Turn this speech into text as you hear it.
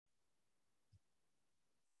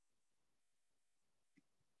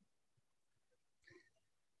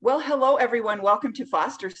Well, hello, everyone. Welcome to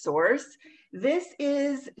Foster Source. This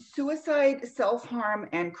is suicide, self-harm,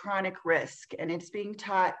 and chronic risk, and it's being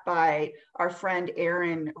taught by our friend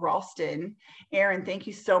Erin Ralston. Erin, thank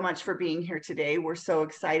you so much for being here today. We're so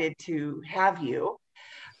excited to have you.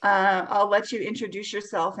 I'll let you introduce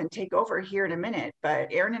yourself and take over here in a minute,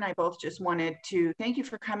 but Erin and I both just wanted to thank you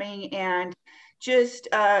for coming and just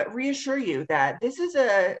reassure you that this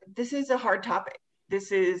is a hard topic.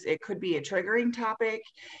 It could be a triggering topic.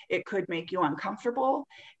 It could make you uncomfortable,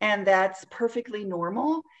 and that's perfectly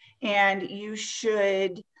normal. And you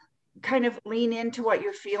should kind of lean into what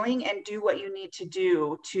you're feeling and do what you need to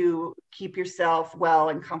do to keep yourself well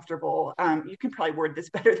and comfortable. You can probably word this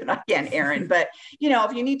better than I can, Erin, but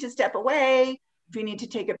if you need to step away, if you need to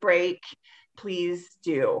take a break, please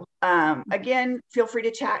do. Again, feel free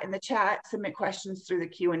to chat in the chat, submit questions through the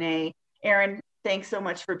Q&A. Erin, thanks so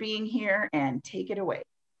much for being here, and take it away.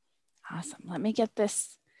 Awesome. Let me get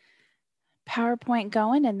this PowerPoint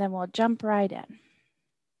going and then we'll jump right in.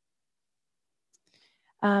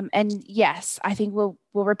 And yes, I think we'll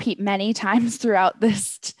repeat many times throughout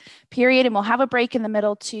this period, and we'll have a break in the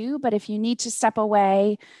middle too. But if you need to step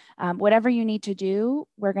away, whatever you need to do,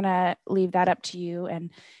 we're going to leave that up to you.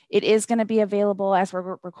 And it is going to be available as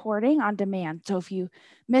we're recording on demand. So if you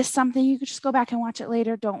miss something, you could just go back and watch it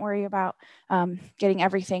later. Don't worry about getting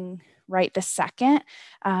everything right this second.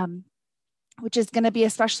 Which is going to be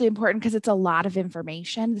especially important because it's a lot of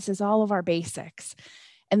information. This is all of our basics.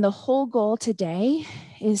 And the whole goal today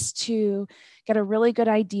is to get a really good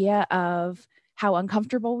idea of how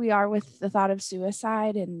uncomfortable we are with the thought of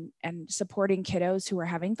suicide and supporting kiddos who are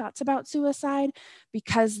having thoughts about suicide,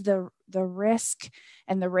 because the risk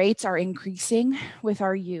and the rates are increasing with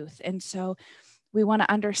our youth. And so we want to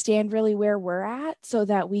understand really where we're at so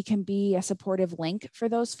that we can be a supportive link for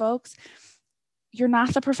those folks. You're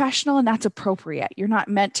not the professional, and that's appropriate. You're not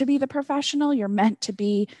meant to be the professional. You're meant to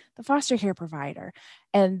be the foster care provider.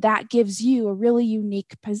 And that gives you a really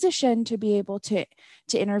unique position to be able to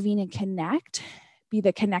intervene and connect, be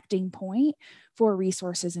the connecting point for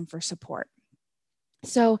resources and for support.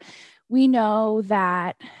 So we know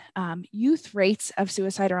that youth rates of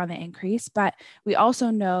suicide are on the increase, but we also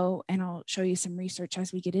know, and I'll show you some research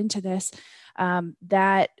as we get into this,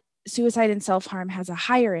 that suicide and self-harm has a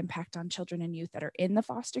higher impact on children and youth that are in the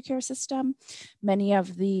foster care system. Many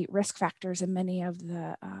of the risk factors and many of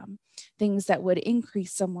the things that would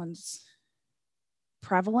increase someone's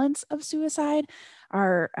prevalence of suicide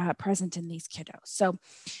are present in these kiddos. So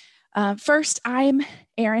first, I'm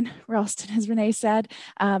Erin Ralston, as Renee said.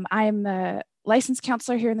 I'm a licensed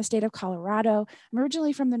counselor here in the state of Colorado. I'm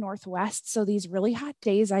originally from the Northwest, so these really hot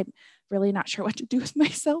days, I'm really not sure what to do with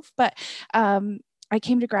myself, but I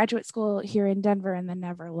came to graduate school here in Denver and then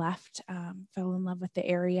never left, fell in love with the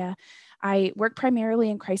area. I work primarily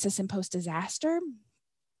in crisis and post-disaster.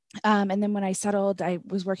 And then when I settled, I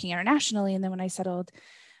was working internationally. And then when I settled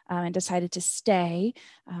and decided to stay,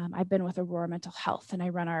 I've been with Aurora Mental Health, and I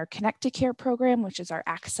run our Connect to Care program, which is our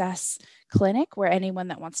access clinic where anyone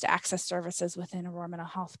that wants to access services within Aurora Mental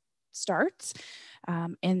Health starts.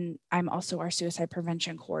 And I'm also our suicide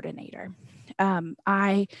prevention coordinator.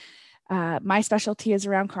 My specialty is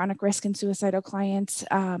around chronic risk and suicidal clients,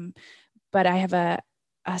 but I have a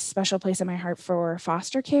special place in my heart for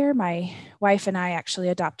foster care. My wife and I actually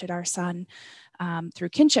adopted our son through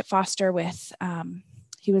kinship foster with,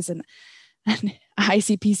 he was an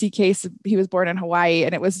ICPC case. He was born in Hawaii,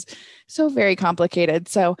 and it was so very complicated.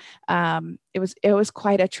 So it was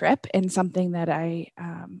quite a trip, and something that I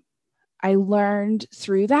learned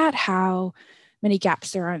through that, how many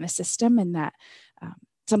gaps there are in the system, and that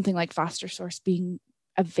something like Foster Source being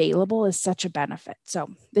available is such a benefit.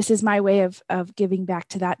 So this is my way of giving back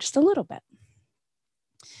to that just a little bit.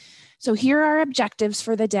 So here are our objectives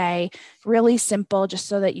for the day, really simple, just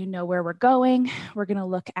so that you know where we're going. We're going to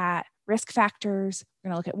look at risk factors. We're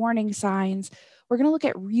going to look at warning signs. We're going to look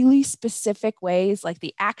at really specific ways, like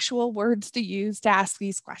the actual words to use to ask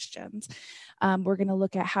these questions. We're going to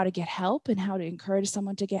look at how to get help and how to encourage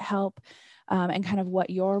someone to get help. And kind of what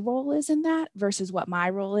your role is in that versus what my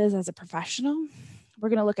role is as a professional. We're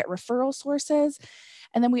going to look at referral sources.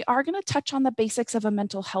 And then we are going to touch on the basics of a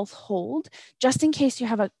mental health hold, just in case you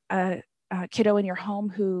have a kiddo in your home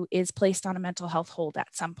who is placed on a mental health hold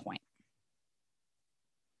at some point.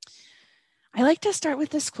 I like to start with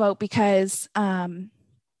this quote because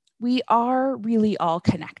we are really all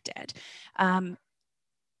connected.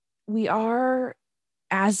 We are,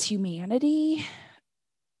 as humanity,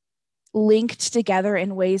 linked together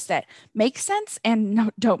in ways that make sense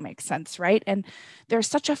and don't make sense, right? And there's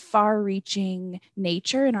such a far-reaching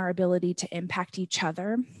nature in our ability to impact each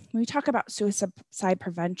other. When we talk about suicide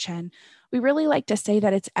prevention, we really like to say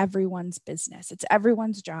that it's everyone's business. It's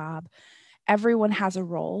everyone's job. Everyone has a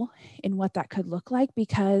role in what that could look like,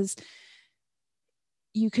 because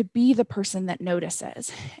you could be the person that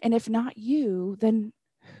notices. And if not you, then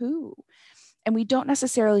who? And we don't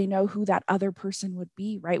necessarily know who that other person would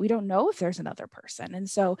be, right? We don't know if there's another person. And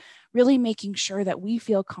so really making sure that we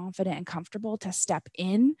feel confident and comfortable to step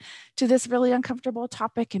in to this really uncomfortable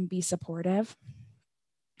topic and be supportive.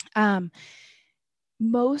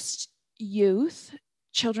 Most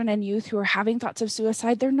children and youth who are having thoughts of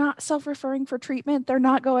suicide, they're not self-referring for treatment. They're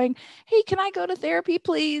not going, hey, can I go to therapy,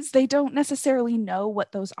 please? They don't necessarily know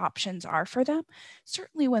what those options are for them.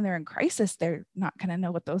 Certainly when they're in crisis, they're not going to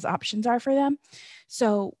know what those options are for them.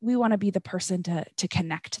 So we want to be the person to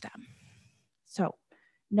connect them. So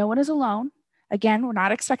no one is alone. Again, we're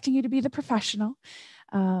not expecting you to be the professional,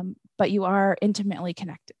 but you are intimately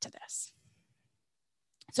connected to this.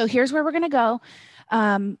 So here's where we're going to go.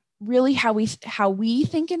 Really how we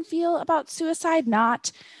think and feel about suicide. We're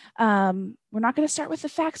not going to start with the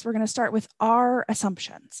facts. We're going to start with our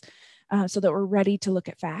assumptions so that we're ready to look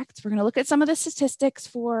at facts. We're going to look at some of the statistics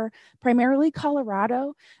for primarily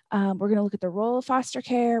Colorado. We're going to look at the role of foster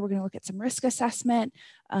care. We're going to look at some risk assessment,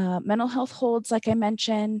 mental health holds, like I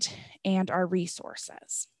mentioned, and our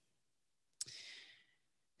resources.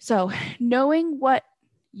 So knowing what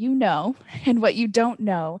you know and what you don't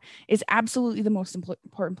know is absolutely the most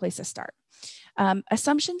important place to start.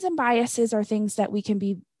 Assumptions and biases are things that we can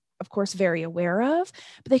be, of course, very aware of,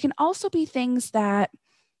 but they can also be things that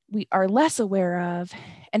we are less aware of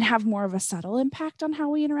and have more of a subtle impact on how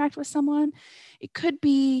we interact with someone. It could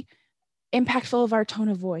be impactful of our tone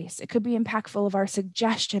of voice. It could be impactful of our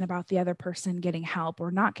suggestion about the other person getting help or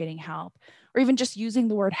not getting help, or even just using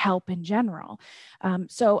the word help in general.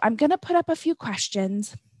 So I'm going to put up a few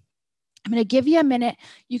questions. I'm going to give you a minute.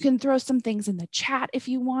 You can throw some things in the chat if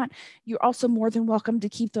you want. You're also more than welcome to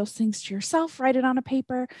keep those things to yourself, write it on a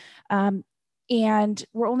paper. And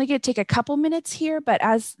we're only going to take a couple minutes here, but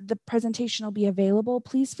as the presentation will be available,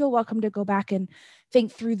 please feel welcome to go back and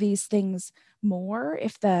think through these things more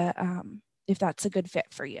if that's a good fit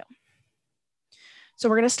for you. So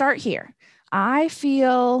we're going to start here. I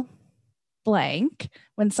feel blank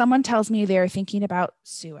when someone tells me they're thinking about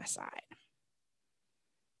suicide.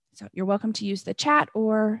 So you're welcome to use the chat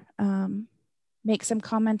or make some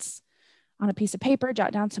comments on a piece of paper,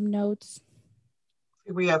 jot down some notes.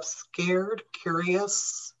 We have scared,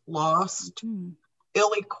 curious, lost,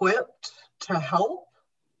 ill-equipped to help,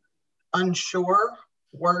 unsure,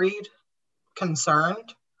 worried,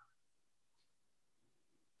 concerned,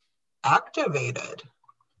 activated,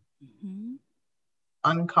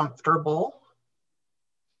 uncomfortable,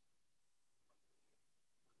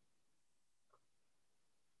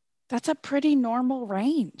 that's a pretty normal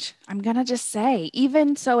range, I'm going to just say.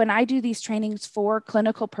 Even so, and I do these trainings for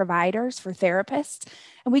clinical providers, for therapists,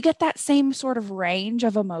 and we get that same sort of range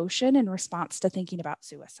of emotion in response to thinking about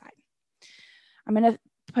suicide. I'm going to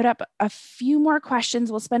put up a few more questions.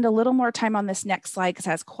 We'll spend a little more time on this next slide because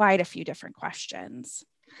it has quite a few different questions.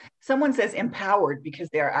 Someone says empowered because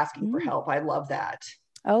they're asking for help. I love that.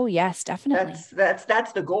 Oh, yes, definitely.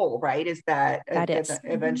 That's the goal, right? Is that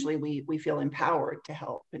eventually we feel empowered to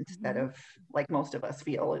help instead of, like most of us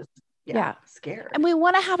feel, is scared. And we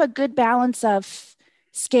want to have a good balance of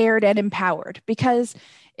scared and empowered, because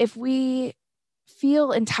if we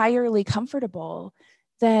feel entirely comfortable,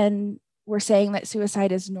 then we're saying that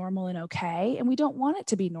suicide is normal and okay. And we don't want it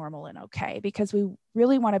to be normal and okay, because we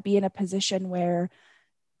really want to be in a position where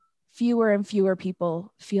fewer and fewer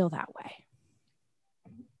people feel that way.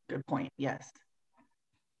 Good point. Yes.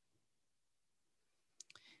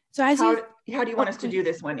 So how do you want us to do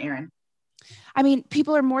this one, Erin? I mean,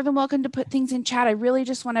 people are more than welcome to put things in chat. I really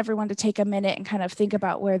just want everyone to take a minute and kind of think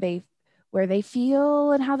about where they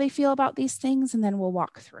feel and how they feel about these things, and then we'll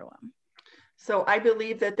walk through them. So I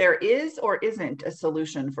believe that there is or isn't a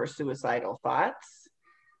solution for suicidal thoughts.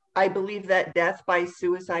 I believe that death by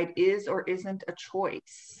suicide is or isn't a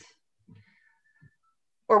choice.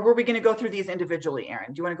 Or were we going to go through these individually,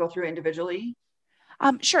 Erin? Do you want to go through individually?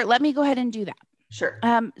 Sure. Let me go ahead and do that. Sure.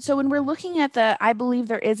 So when we're looking at I believe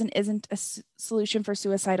there is and isn't a solution for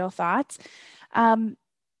suicidal thoughts, there's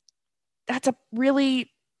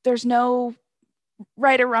no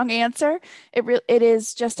right or wrong answer. It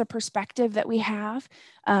is just a perspective that we have.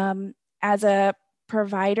 As a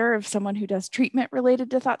provider of someone who does treatment related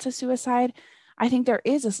to thoughts of suicide, I think there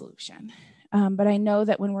is a solution. But I know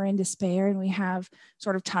that when we're in despair and we have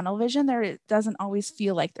sort of tunnel vision there, it doesn't always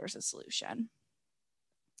feel like there's a solution.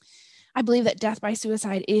 I believe that death by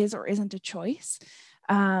suicide is or isn't a choice.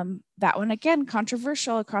 That one, again,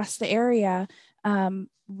 controversial across the area.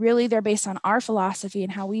 Really, they're based on our philosophy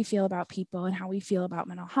and how we feel about people and how we feel about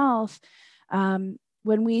mental health.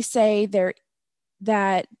 When we say there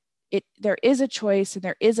is a choice and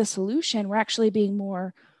there is a solution, we're actually being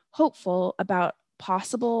more hopeful about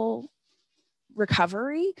possible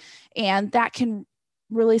recovery, and that can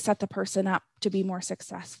really set the person up to be more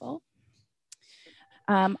successful.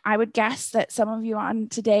 I would guess that some of you on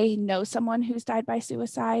today know someone who's died by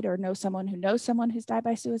suicide or know someone who knows someone who's died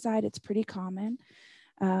by suicide. It's pretty common.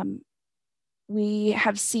 We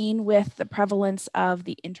have seen with the prevalence of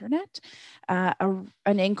the internet, an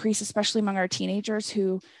increase, especially among our teenagers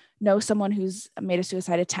who know someone who's made a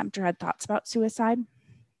suicide attempt or had thoughts about suicide.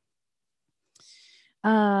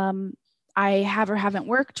 I have or haven't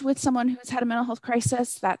worked with someone who's had a mental health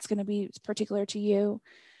crisis. That's going to be particular to you.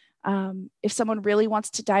 If someone really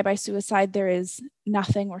wants to die by suicide, there is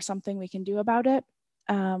nothing or something we can do about it.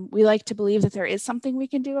 We like to believe that there is something we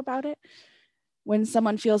can do about it. When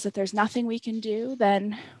someone feels that there's nothing we can do,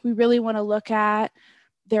 then we really want to look at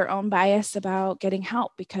their own bias about getting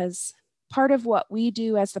help, because part of what we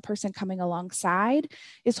do as the person coming alongside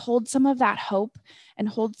is hold some of that hope and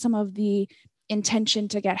hold some of the intention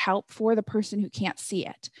to get help for the person who can't see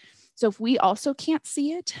it. So if we also can't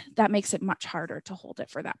see it, that makes it much harder to hold it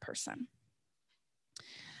for that person.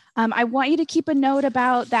 I want you to keep a note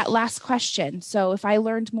about that last question. So if I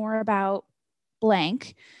learned more about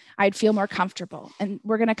blank, I'd feel more comfortable. And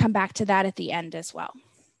we're going to come back to that at the end as well.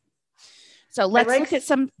 So let's look at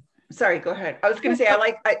some. Sorry, go ahead. I was going to say, I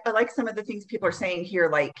like some of the things people are saying here,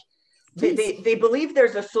 like they believe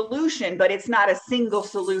there's a solution, but it's not a single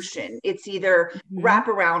solution. It's either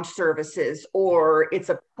wraparound services or it's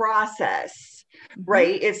a process,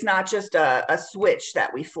 right? It's not just a switch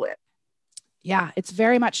that we flip. Yeah, it's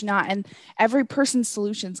very much not. And every person's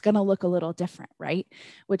solution is going to look a little different, right?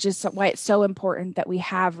 Which is why it's so important that we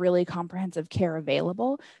have really comprehensive care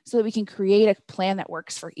available so that we can create a plan that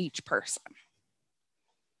works for each person.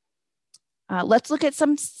 Let's look at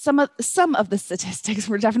some of the statistics.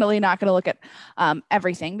 We're definitely not going to look at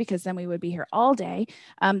everything, because then we would be here all day.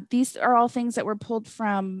 These are all things that were pulled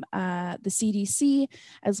from the CDC,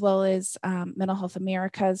 as well as Mental Health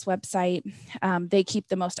America's website. They keep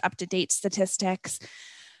the most up-to-date statistics.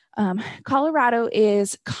 Colorado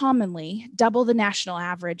is commonly double the national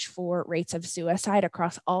average for rates of suicide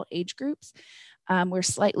across all age groups. We're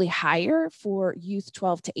slightly higher for youth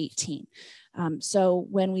 12 to 18. So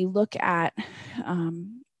when we look at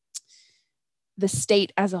the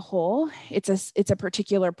state as a whole, it's a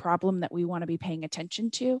particular problem that we want to be paying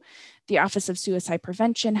attention to. The Office of Suicide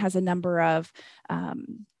Prevention has a number of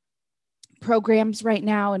programs right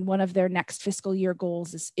now, and one of their next fiscal year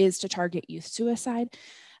goals is to target youth suicide.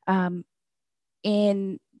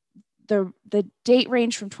 In the date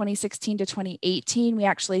range from 2016 to 2018, we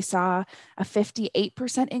actually saw a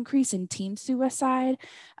 58% increase in teen suicide,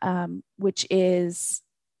 which is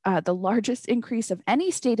the largest increase of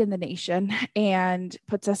any state in the nation, and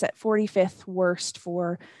puts us at 45th worst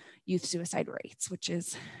for youth suicide rates, which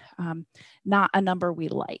is not a number we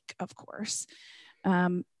like, of course.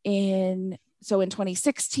 In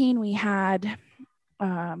 2016, we had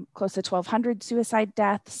close to 1,200 suicide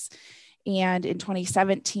deaths. And in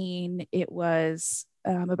 2017, it was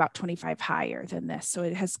about 25 higher than this. So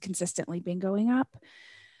it has consistently been going up.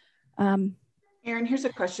 Erin, here's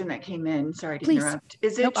a question that came in. Sorry to interrupt.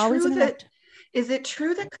 Is it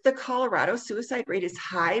true that the Colorado suicide rate is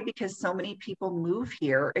high because so many people move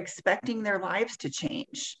here expecting their lives to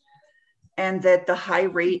change, and that the high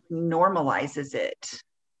rate normalizes it?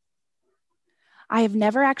 I have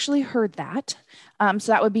never actually heard that.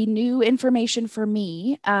 So that would be new information for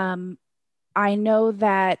me. I know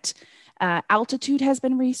that altitude has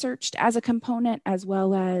been researched as a component, as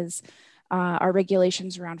well as our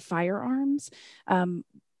regulations around firearms.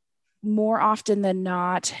 More often than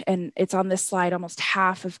not, and it's on this slide, almost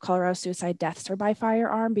half of Colorado suicide deaths are by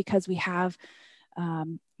firearm, because we have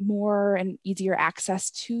more and easier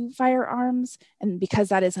access to firearms. And because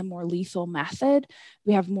that is a more lethal method,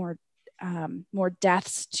 we have more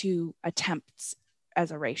deaths to attempts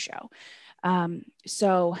as a ratio.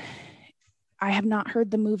 So I have not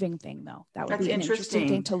heard the moving thing, though. That would be an interesting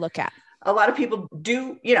thing to look at. A lot of people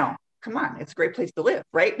do, come on, it's a great place to live,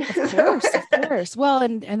 right? Of course. Well,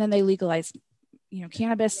 and then they legalize,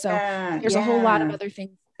 cannabis. So there's a whole lot of other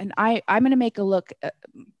things. And I'm going to make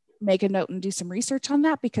a note and do some research on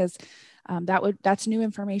that, because That's new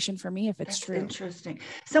information for me if it's That's true. interesting.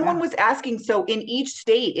 Someone was asking, so in each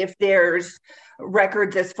state, if there's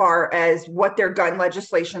records as far as what their gun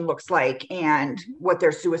legislation looks like and what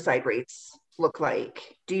their suicide rates look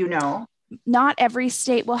like. Do you know? Not every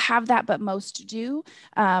state will have that, but most do.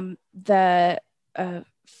 The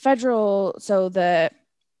federal, so the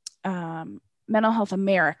Mental Health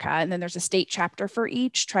America, and then there's a state chapter for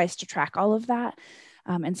each, tries to track all of that.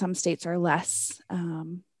 And some states are less,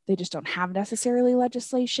 they just don't have necessarily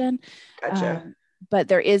legislation. Gotcha. But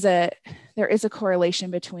there is a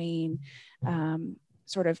correlation between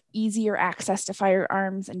sort of easier access to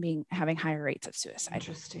firearms and having higher rates of suicide.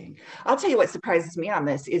 Interesting. I'll tell you what surprises me on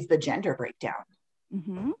this is the gender breakdown.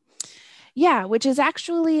 Mm-hmm. Yeah, which is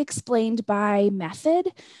actually explained by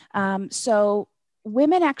method. So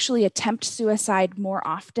women actually attempt suicide more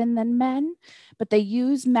often than men, but they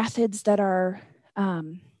use methods that are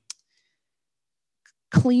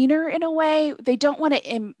cleaner in a way. They don't want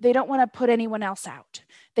to put anyone else out.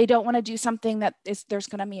 They don't want to do something that there's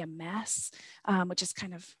going to be a mess, which is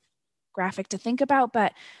kind of graphic to think about,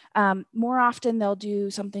 but more often they'll do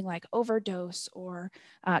something like overdose or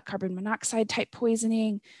carbon monoxide type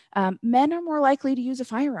poisoning. Men are more likely to use a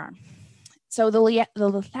firearm. So the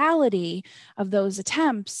lethality of those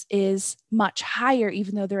attempts is much higher,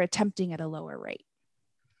 even though they're attempting at a lower rate.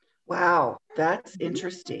 Wow, that's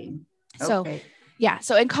interesting. Okay. So yeah,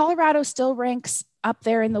 so in Colorado still ranks up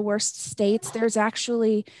there in the worst states. There's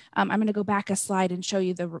actually, I'm going to go back a slide and show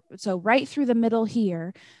you so right through the middle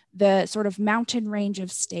here, the sort of mountain range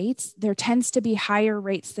of states, there tends to be higher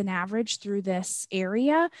rates than average through this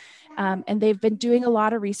area. And they've been doing a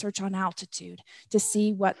lot of research on altitude to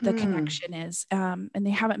see what the connection is. And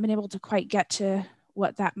they haven't been able to quite get to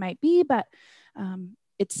what that might be, but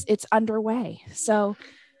it's underway. So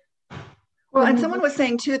well, and someone was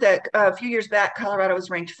saying too that a few years back, Colorado was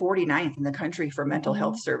ranked 49th in the country for mental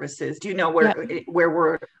health services. Do you know where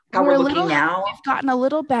we're looking now? We've gotten a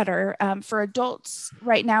little better. For adults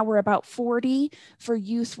right now, we're about 40. For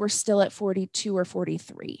youth, we're still at 42 or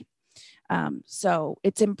 43. So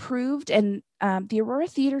it's improved. And the Aurora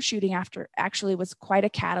Theater shooting actually was quite a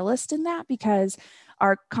catalyst in that, because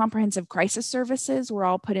our comprehensive crisis services were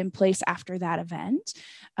all put in place after that event,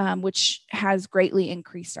 which has greatly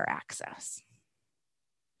increased our access.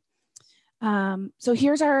 So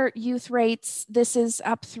here's our youth rates. This is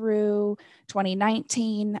up through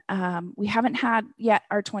 2019. We haven't had yet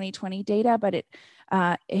our 2020 data, but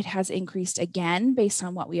it has increased again based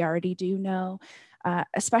on what we already do know,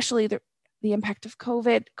 especially the impact of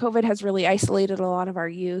COVID. COVID has really isolated a lot of our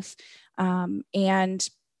youth. And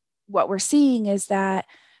what we're seeing is that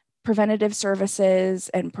preventative services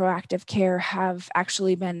and proactive care have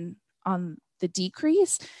actually been on the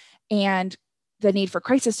decrease, and the need for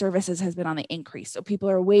crisis services has been on the increase. So people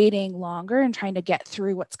are waiting longer and trying to get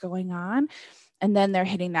through what's going on. And then they're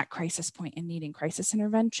hitting that crisis point and needing crisis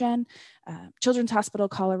intervention. Children's Hospital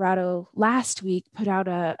Colorado last week put out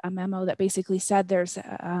a memo that basically said there's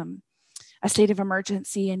a state of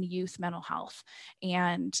emergency in youth mental health.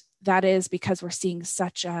 And that is because we're seeing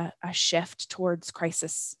such a shift towards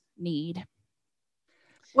crisis need.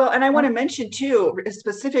 Well, and I want to mention too,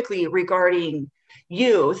 specifically regarding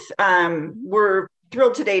youth, we're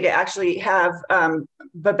thrilled today to actually have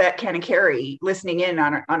Babette Kanakari listening in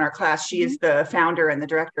on our class. She is the founder and the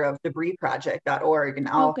director of debrisproject.org. And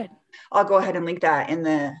I'll go ahead and link that in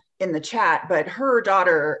the chat, but her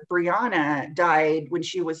daughter, Brianna, died when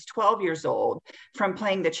she was 12 years old from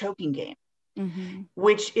playing the choking game,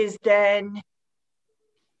 which is then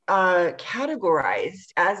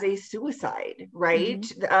categorized as a suicide, right?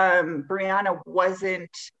 Brianna wasn't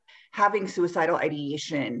having suicidal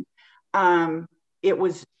ideation. It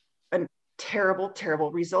was a terrible,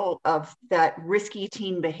 terrible result of that risky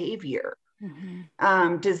teen behavior.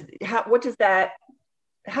 How does that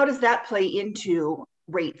play into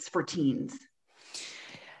rates for teens?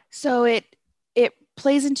 So it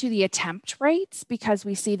plays into the attempt rates, because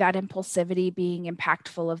we see that impulsivity being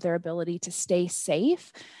impactful of their ability to stay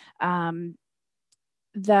safe.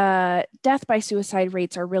 The death by suicide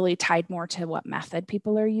rates are really tied more to what method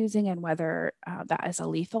people are using and whether that is a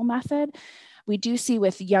lethal method. We do see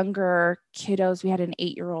with younger kiddos, we had an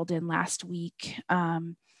 8-year-old in last week.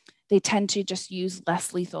 They tend to just use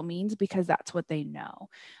less lethal means because that's what they know,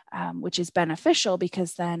 which is beneficial,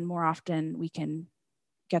 because then more often we can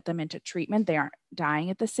get them into treatment. They aren't dying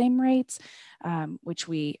at the same rates, which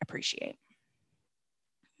we appreciate.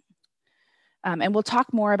 And we'll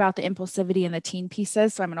talk more about the impulsivity and the teen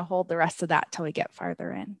pieces. So I'm going to hold the rest of that till we get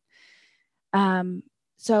farther in.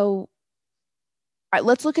 So all right,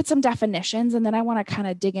 let's look at some definitions, and then I want to kind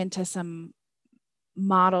of dig into some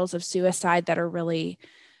models of suicide that are really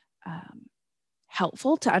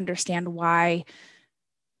helpful to understand why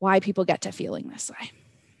people get to feeling this way.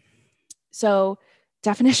 So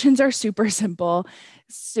definitions are super simple.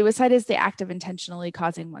 Suicide is the act of intentionally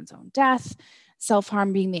causing one's own death.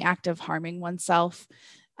 Self-harm being the act of harming oneself.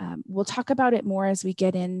 We'll talk about it more as we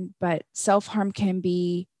get in, but self-harm can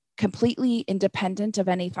be completely independent of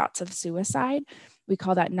any thoughts of suicide. We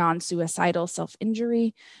call that non-suicidal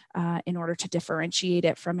self-injury in order to differentiate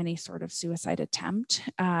it from any sort of suicide attempt.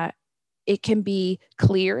 It can be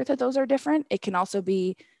clear that those are different. It can also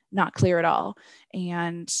be not clear at all.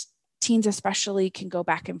 And teens especially can go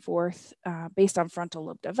back and forth based on frontal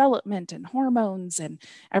lobe development and hormones and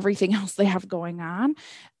everything else they have going on.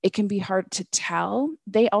 It can be hard to tell.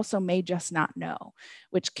 They also may just not know,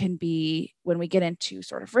 which can be when we get into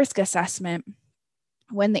sort of risk assessment,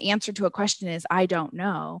 when the answer to a question is, I don't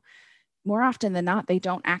know, more often than not, they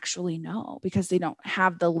don't actually know because they don't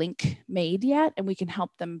have the link made yet, and we can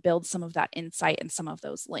help them build some of that insight and some of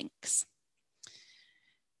those links.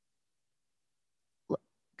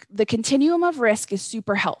 The continuum of risk is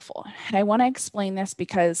super helpful. And I want to explain this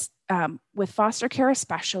because with foster care,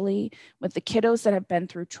 especially with the kiddos that have been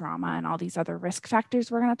through trauma and all these other risk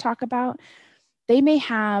factors we're going to talk about, they may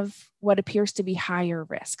have what appears to be higher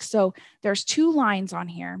risk. So there's two lines on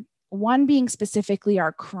here, one being specifically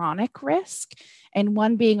our chronic risk and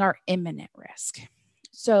one being our imminent risk.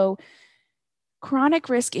 So chronic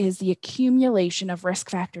risk is the accumulation of risk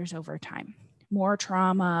factors over time. More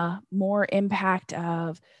trauma, more impact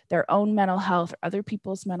of their own mental health or other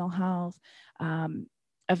people's mental health,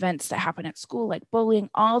 events that happen at school like bullying,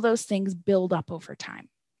 all those things build up over time.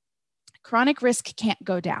 Chronic risk can't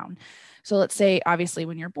go down. So let's say, obviously,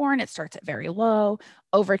 when you're born, it starts at very low.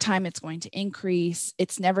 Over time, it's going to increase.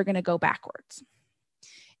 It's never going to go backwards.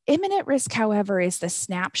 Imminent risk, however, is the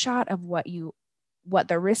snapshot of what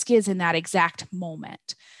the risk is in that exact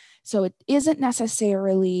moment. So it isn't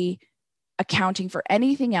necessarily accounting for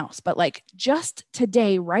anything else, but like just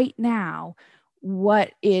today, right now,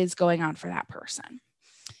 what is going on for that person.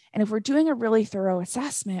 And if we're doing a really thorough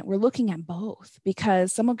assessment, we're looking at both,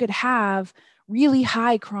 because someone could have really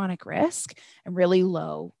high chronic risk and really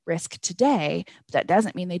low risk today, but that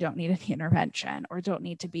doesn't mean they don't need any intervention or don't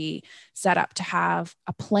need to be set up to have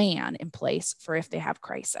a plan in place for if they have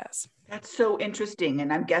crisis. That's so interesting.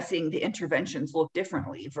 And I'm guessing the interventions look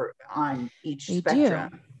differently on each They spectrum.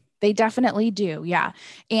 do. They definitely do, yeah.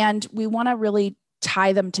 And we want to really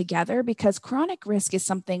tie them together because chronic risk is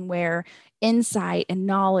something where insight and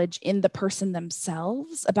knowledge in the person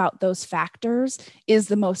themselves about those factors is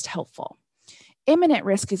the most helpful. Imminent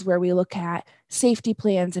risk is where we look at safety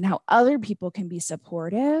plans and how other people can be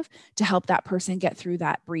supportive to help that person get through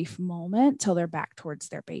that brief moment till they're back towards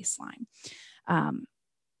their baseline.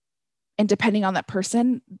 And depending on that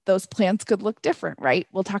person, those plans could look different, right?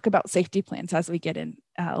 We'll talk about safety plans as we get in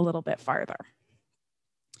a little bit farther.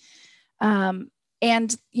 And,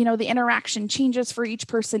 the interaction changes for each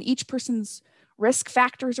person. Each person's risk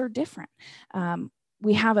factors are different.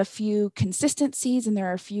 We have a few consistencies and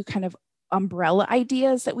there are a few kind of umbrella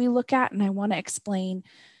ideas that we look at. And I want to explain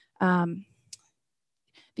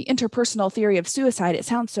the interpersonal theory of suicide. It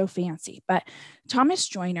sounds so fancy, but Thomas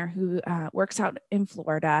Joyner, who works out in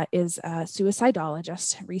Florida, is a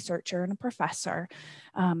suicidologist, researcher, and a professor,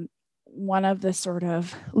 one of the sort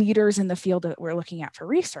of leaders in the field that we're looking at for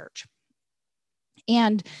research.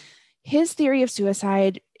 And his theory of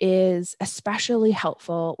suicide is especially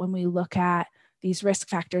helpful when we look at these risk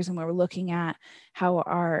factors and when we're looking at how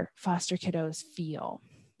our foster kiddos feel,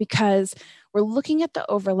 because we're looking at the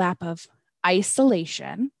overlap of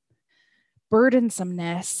isolation,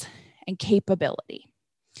 burdensomeness, and capability.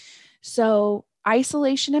 So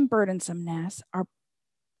isolation and burdensomeness are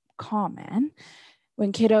common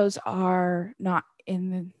when kiddos are not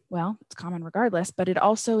it's common regardless, but it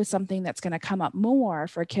also is something that's going to come up more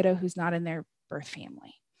for a kiddo who's not in their birth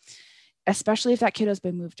family, especially if that kiddo's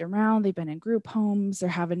been moved around, they've been in group homes, they're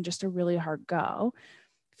having just a really hard go.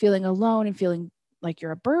 Feeling alone and feeling like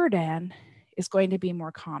you're a burden is going to be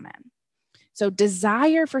more common. So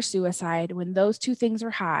desire for suicide, when those two things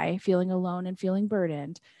are high, feeling alone and feeling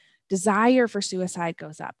burdened, desire for suicide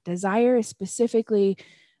goes up. Desire is specifically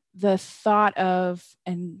the thought of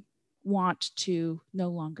and want to no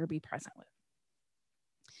longer be present with.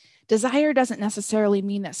 Desire doesn't necessarily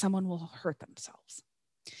mean that someone will hurt themselves.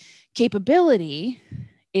 Capability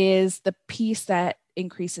is the piece that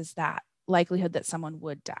increases that likelihood that someone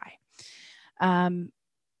would die.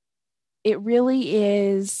 It really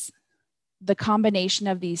is the combination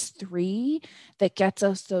of these three that gets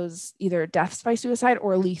us those either deaths by suicide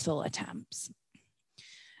or lethal attempts.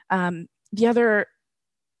 The other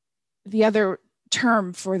the other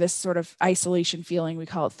term for this sort of isolation feeling, we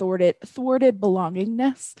call it thwarted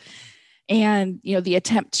belongingness. And, the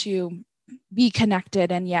attempt to be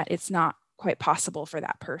connected, and yet it's not quite possible for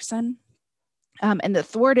that person. And the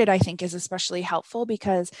thwarted, I think, is especially helpful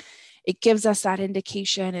because it gives us that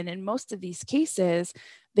indication. And in most of these cases,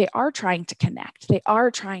 they are trying to connect. They are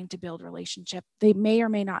trying to build relationship. They may or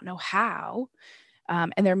may not know how.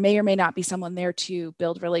 And there may or may not be someone there to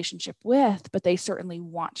build relationship with, but they certainly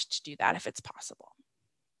want to do that if it's possible.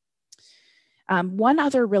 One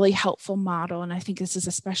other really helpful model, and I think this is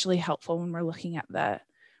especially helpful when we're looking at the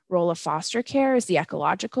role of foster care, is the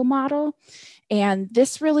ecological model. And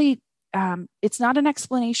this really, it's not an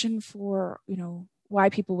explanation for, why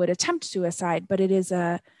people would attempt suicide, but it is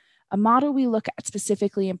a model we look at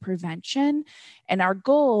specifically in prevention. And our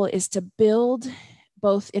goal is to build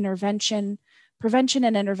both prevention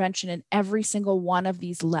and intervention in every single one of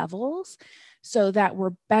these levels so that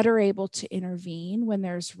we're better able to intervene when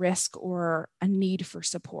there's risk or a need for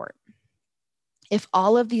support. If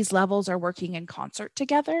all of these levels are working in concert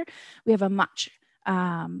together, we have a much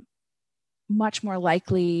more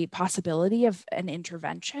likely possibility of an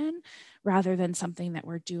intervention rather than something that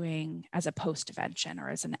we're doing as a post-intervention or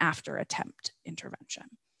as an after-attempt intervention.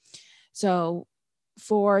 So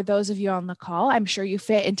for those of you on the call, I'm sure you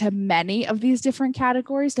fit into many of these different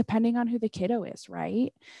categories depending on who the kiddo is,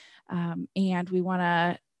 right? And we want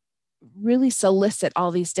to really solicit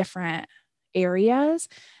all these different areas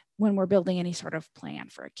when we're building any sort of plan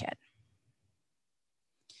for a kid.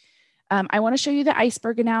 I want to show you the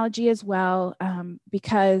iceberg analogy as well,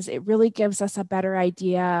 because it really gives us a better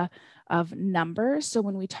idea of numbers. So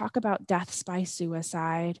when we talk about deaths by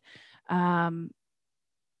suicide, I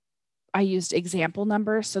used example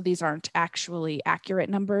numbers. So these aren't actually accurate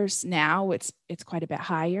numbers now. It's quite a bit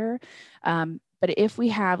higher. But if we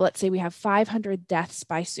have, let's say we have 500 deaths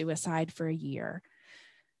by suicide for a year,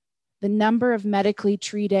 the number of medically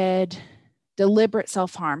treated deliberate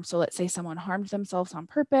self-harm. So let's say someone harmed themselves on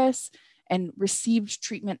purpose and received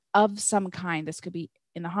treatment of some kind. This could be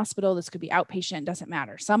in the hospital, this could be outpatient, doesn't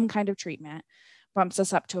matter. Some kind of treatment bumps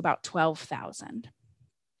us up to about 12,000.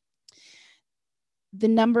 The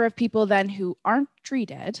number of people then who aren't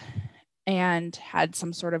treated and had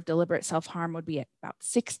some sort of deliberate self-harm would be at about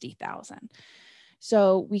 60,000.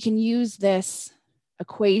 So we can use this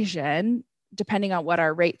equation, depending on what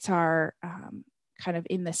our rates are kind of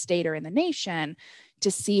in the state or in the nation,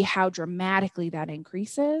 to see how dramatically that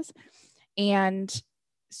increases. And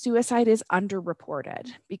suicide is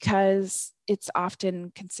underreported because it's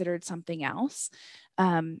often considered something else.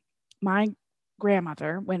 My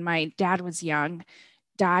grandmother, when my dad was young,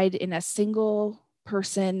 died in a single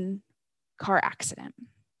person car accident.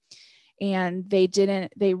 And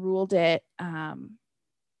they ruled it an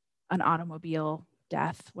automobile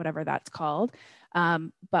death, whatever that's called.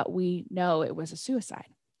 But we know it was a suicide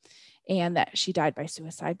and that she died by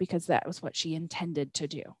suicide because that was what she intended to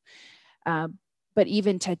do. But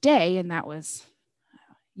even today, and that was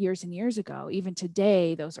years and years ago, even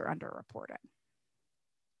today, those are underreported.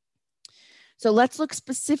 So let's look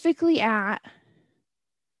specifically at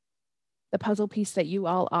the puzzle piece that you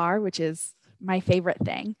all are, which is my favorite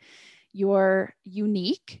thing. You're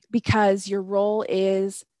unique because your role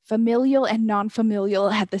is familial and non-familial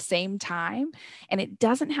at the same time. And it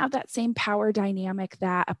doesn't have that same power dynamic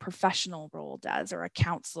that a professional role does, or a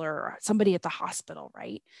counselor, or somebody at the hospital,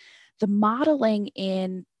 right? The modeling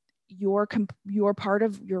in your part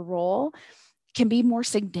of your role can be more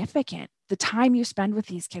significant. The time you spend with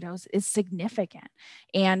these kiddos is significant.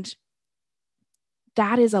 And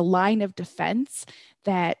that is a line of defense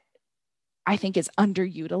that I think is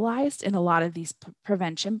underutilized in a lot of these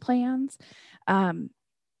prevention plans. I'm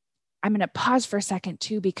going to pause for a second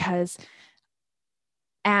too, because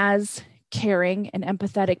as caring and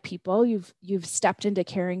empathetic people, you've stepped into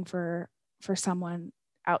caring for someone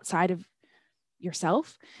outside of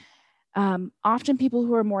yourself. Often people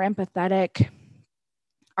who are more empathetic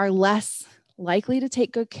are less likely to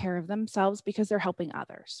take good care of themselves because they're helping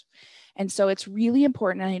others. And so it's really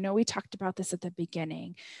important, and I know we talked about this at the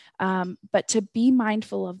beginning, but to be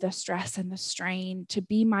mindful of the stress and the strain, to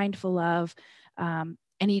be mindful of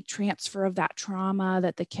any transfer of that trauma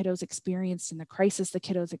that the kiddos experienced and the crisis the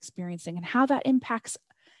kiddos experiencing and how that impacts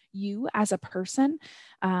you as a person.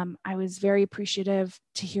 I was very appreciative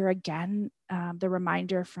to hear again the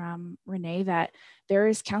reminder from Renee that there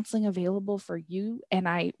is counseling available for you, and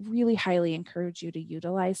I really highly encourage you to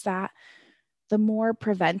utilize that. The more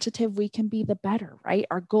preventative we can be, the better, right?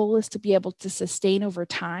 Our goal is to be able to sustain over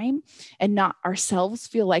time and not ourselves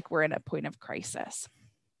feel like we're in a point of crisis.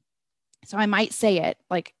 So I might say it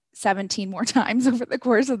like 17 more times over the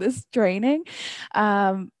course of this training,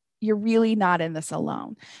 you're really not in this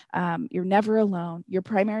alone. You're never alone. Your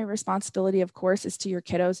primary responsibility, of course, is to your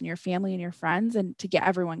kiddos and your family and your friends, and to get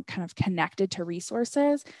everyone kind of connected to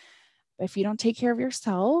resources. But if you don't take care of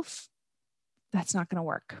yourself, that's not going to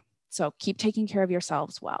work. So keep taking care of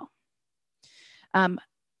yourselves well. I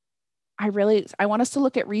want us to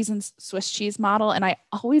look at Reason's Swiss cheese model. And I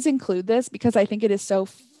always include this because I think it is so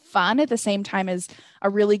fun at the same time as a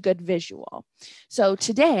really good visual. So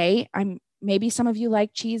today, maybe some of you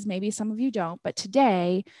like cheese, maybe some of you don't, but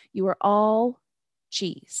today you are all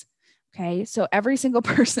cheese. Okay. So every single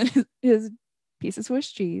person is a piece of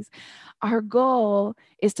Swiss cheese. Our goal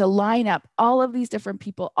is to line up all of these different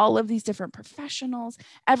people, all of these different professionals,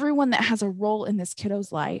 everyone that has a role in this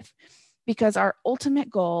kiddo's life, because our ultimate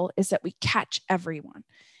goal is that we catch everyone,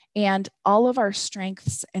 and all of our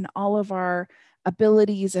strengths and all of our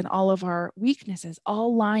abilities and all of our weaknesses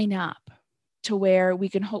all line up to where we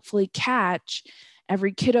can hopefully catch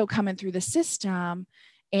every kiddo coming through the system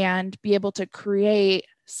and be able to create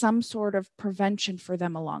some sort of prevention for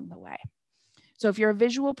them along the way. So if you're a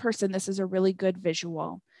visual person, this is a really good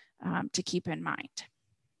visual to keep in mind.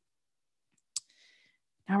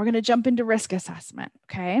 Now we're going to jump into risk assessment,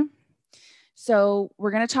 okay? So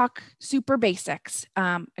we're going to talk super basics.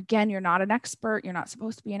 Again, you're not an expert. You're not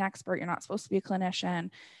supposed to be an expert. You're not supposed to be a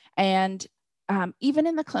clinician. And even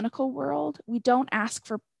in the clinical world, we don't ask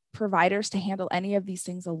for providers to handle any of these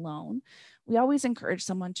things alone. We always encourage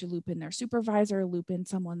someone to loop in their supervisor, loop in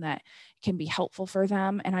someone that can be helpful for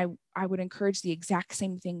them. And I would encourage the exact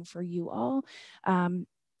same thing for you all.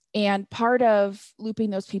 And part of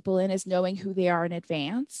looping those people in is knowing who they are in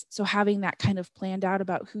advance. So having that kind of planned out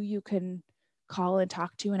about who you can call and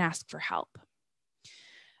talk to and ask for help.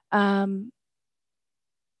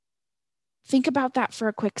 Think about that for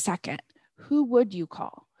a quick second. Who would you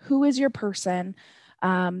call? Who is your person?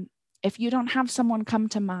 If you don't have someone come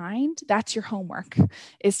to mind, that's your homework,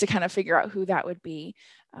 is to kind of figure out who that would be.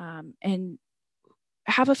 And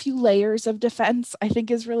have a few layers of defense, I think,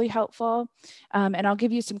 is really helpful. And I'll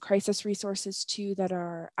give you some crisis resources too that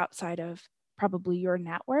are outside of probably your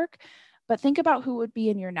network, but think about who would be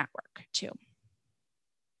in your network too.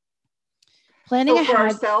 Planning ahead. For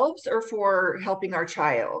ourselves or for helping our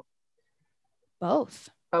child? Both.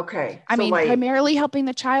 Okay. I mean, primarily helping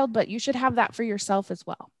the child, but you should have that for yourself as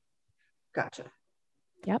well. Gotcha.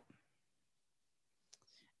 Yep.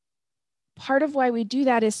 Part of why we do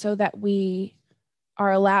that is so that we're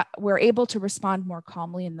able to respond more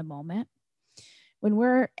calmly in the moment. When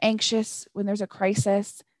we're anxious, when there's a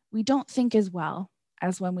crisis, we don't think as well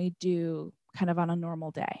as when we do kind of on a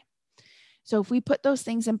normal day. So if we put those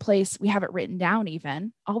things in place, we have it written down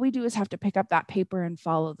even, all we do is have to pick up that paper and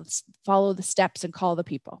follow the steps and call the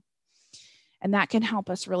people. And that can help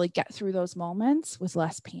us really get through those moments with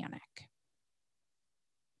less panic.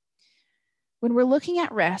 When we're looking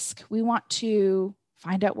at risk, we want to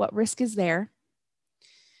find out what risk is there,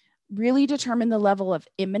 really determine the level of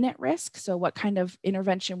imminent risk. So what kind of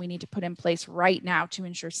intervention we need to put in place right now to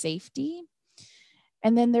ensure safety.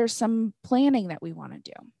 And then there's some planning that we want to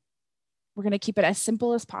do. We're going to keep it as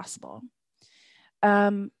simple as possible.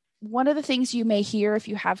 One of the things you may hear if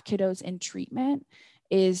you have kiddos in treatment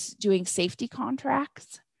is doing safety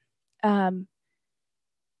contracts. I'm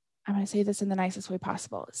going to say this in the nicest way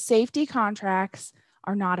possible. Safety contracts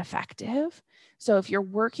are not effective. So if you're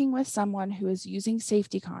working with someone who is using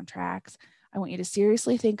safety contracts, I want you to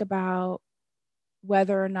seriously think about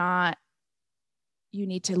whether or not you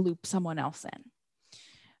need to loop someone else in.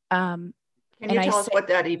 Can you tell us what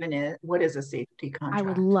that even is? What is a safety contract? I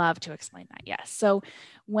would love to explain that, yes. So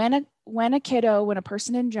when a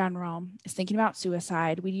person in general is thinking about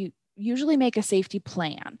suicide, we usually make a safety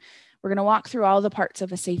plan. We're going to walk through all the parts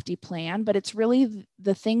of a safety plan, but it's really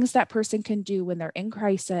the things that person can do when they're in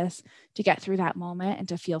crisis to get through that moment and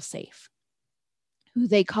to feel safe. Who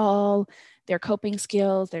they call, their coping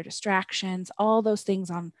skills, their distractions, all those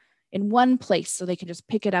things in one place so they can just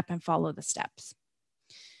pick it up and follow the steps.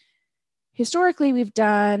 Historically, we've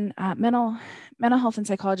done mental health and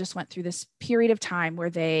psychologists went through this period of time where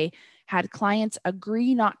they had clients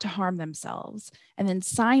agree not to harm themselves and then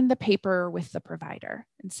sign the paper with the provider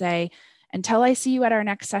and say, until I see you at our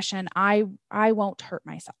next session, I won't hurt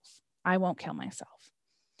myself. I won't kill myself.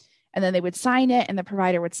 And then they would sign it and the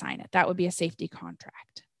provider would sign it. That would be a safety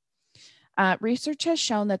contract. Research has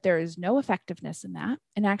shown that there is no effectiveness in that,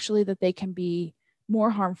 and actually that they can be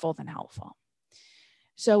more harmful than helpful.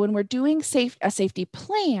 So when we're doing a safety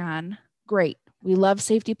plan, great. We love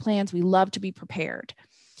safety plans. We love to be prepared.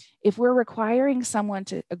 If we're requiring someone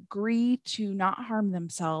to agree to not harm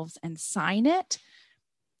themselves and sign it,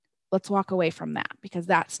 let's walk away from that, because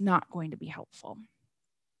that's not going to be helpful.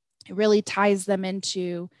 It really ties them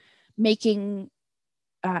into making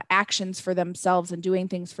actions for themselves and doing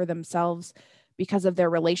things for themselves because of their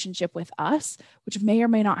relationship with us, which may or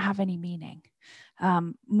may not have any meaning.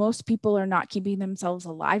 Most people are not keeping themselves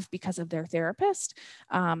alive because of their therapist,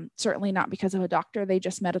 certainly not because of a doctor they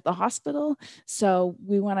just met at the hospital. So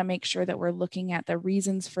we want to make sure that we're looking at the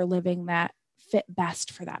reasons for living that fit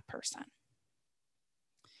best for that person.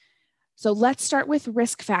 So let's start with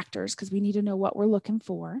risk factors, because we need to know what we're looking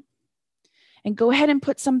for. And go ahead and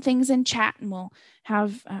put some things in chat, and we'll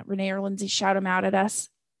have Renee or Lindsay shout them out at us.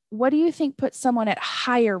 What do you think puts someone at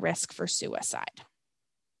higher risk for suicide?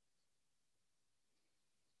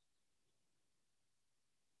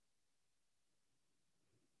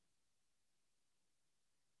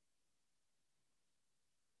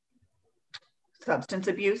 Substance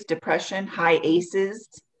abuse, depression, high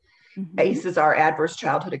ACEs. Mm-hmm. ACEs are adverse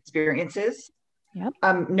childhood experiences. Yep.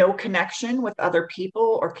 No connection with other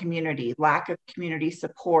people or community, lack of community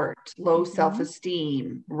support, low Mm-hmm.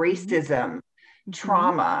 self-esteem, racism, Mm-hmm.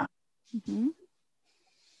 trauma. Mm-hmm.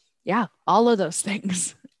 Yeah, all of those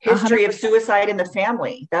things. History 100%. of suicide in the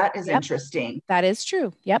family. That is Yep. interesting. That is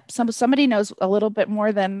true. Yep. Somebody knows a little bit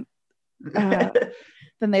more than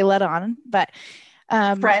they let on, but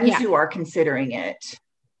friends who are considering it.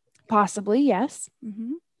 Possibly, yes.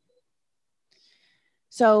 Mm-hmm.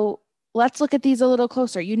 So let's look at these a little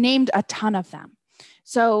closer. You named a ton of them.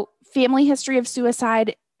 So family history of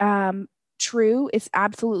suicide, true, it's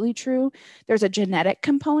absolutely true. There's a genetic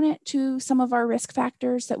component to some of our risk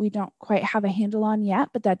factors that we don't quite have a handle on yet,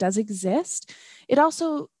 but that does exist. It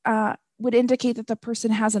also would indicate that the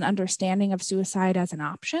person has an understanding of suicide as an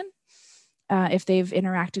option if they've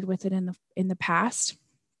interacted with it in the past.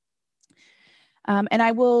 And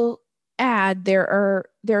I will add,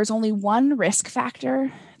 there's only one risk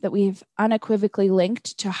factor that we've unequivocally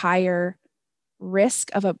linked to higher risk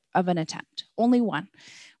of an attempt. Only one,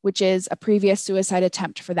 which is a previous suicide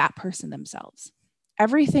attempt for that person themselves.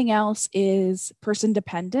 Everything else is person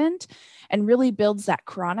dependent and really builds that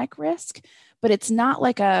chronic risk, but it's not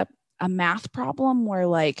like a math problem where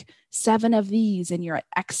like 7 of these and you're at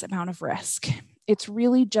X amount of risk. It's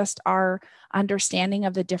really just our understanding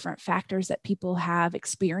of the different factors that people have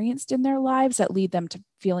experienced in their lives that lead them to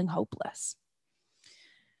feeling hopeless.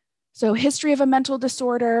 So history of a mental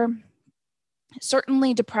disorder,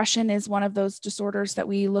 certainly depression is one of those disorders that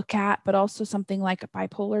we look at, but also something like a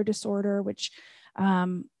bipolar disorder, which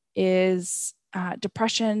is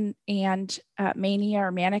depression and mania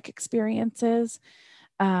or manic experiences.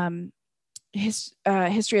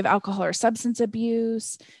 History of alcohol or substance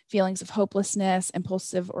abuse, feelings of hopelessness,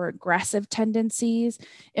 impulsive or aggressive tendencies.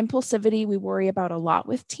 Impulsivity we worry about a lot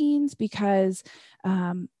with teens because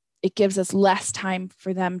it gives us less time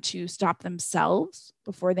for them to stop themselves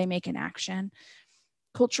before they make an action.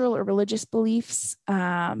 Cultural or religious beliefs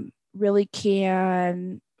really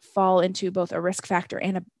can fall into both a risk factor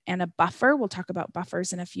and a buffer. We'll talk about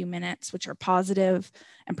buffers in a few minutes, which are positive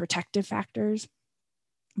and protective factors.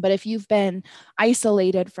 But if you've been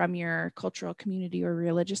isolated from your cultural community or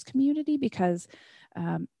religious community because,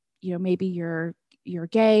 maybe you're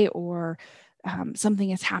gay or something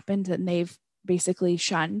has happened and they've basically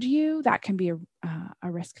shunned you, that can be a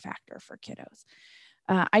risk factor for kiddos.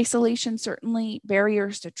 Isolation, certainly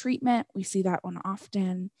barriers to treatment. We see that one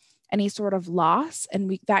often. Any sort of loss,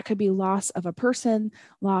 and that could be loss of a person,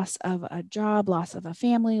 loss of a job, loss of a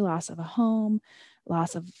family, loss of a home,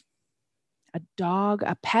 loss of a dog,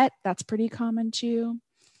 a pet, that's pretty common too.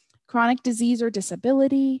 Chronic disease or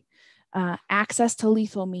disability, access to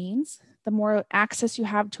lethal means. The more access you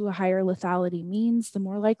have to a higher lethality means, the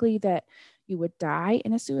more likely that you would die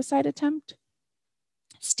in a suicide attempt.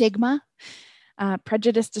 Stigma,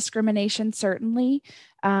 prejudice, discrimination, certainly.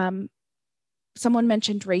 Someone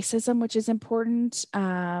mentioned racism, which is important.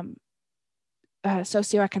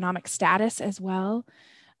 Socioeconomic status as well.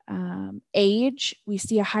 Age, we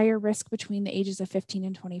see a higher risk between the ages of 15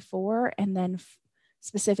 and 24, and then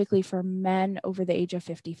specifically for men over the age of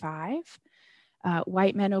 55.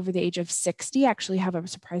 White men over the age of 60 actually have a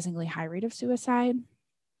surprisingly high rate of suicide.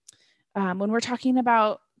 When we're talking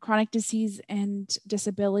about chronic disease and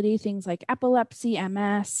disability, things like epilepsy,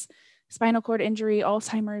 MS, spinal cord injury,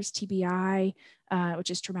 Alzheimer's, TBI, which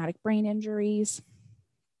is traumatic brain injuries,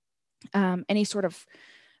 any sort of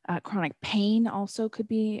chronic pain also could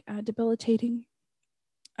be debilitating.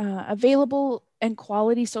 Available and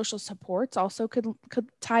quality social supports also could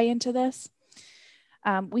tie into this.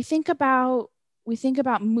 We think about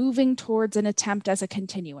moving towards an attempt as a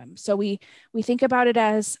continuum. So we think about it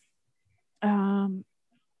as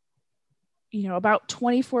about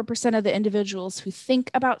 24% of the individuals who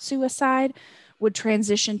think about suicide would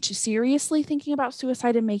transition to seriously thinking about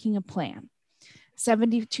suicide and making a plan.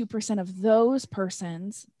 72% of those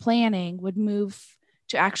persons planning would move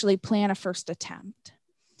to actually plan a first attempt.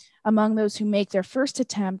 Among those who make their first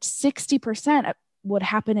attempt, 60% would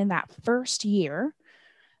happen in that first year,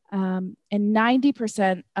 and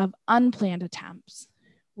 90% of unplanned attempts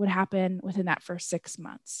would happen within that first 6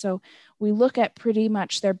 months. So we look at pretty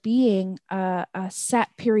much there being a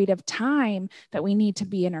set period of time that we need to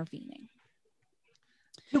be intervening.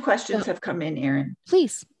 2 questions have come in, Erin.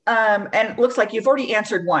 Please. And it looks like you've already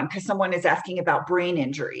answered one, because someone is asking about brain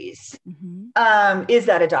injuries. Is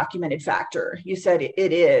that a documented factor? You said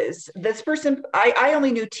it is. This person, I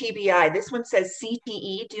only knew TBI. This one says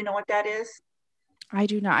CTE. Do you know what that is? I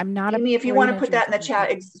do not. I'm not. Amy, if you want to put that in the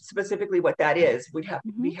chat, specifically what that is, we'd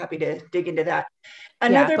be happy to dig into that.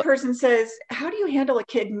 Another person says, how do you handle a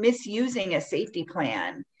kid misusing a safety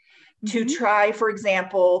plan to try, for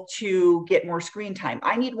example, to get more screen time?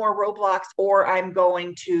 I need more Roblox, or I'm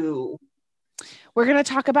going to... We're going to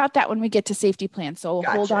talk about that when we get to safety plans. So we'll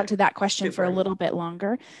Gotcha. hold on to that question for a little bit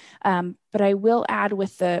longer. But I will add,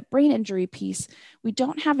 with the brain injury piece, we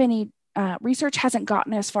don't have any research hasn't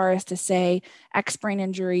gotten as far as to say X brain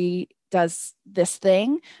injury does this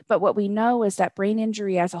thing. But what we know is that brain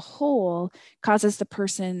injury as a whole causes the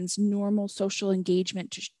person's normal social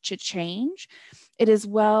engagement to change. It as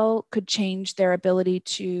well could change their ability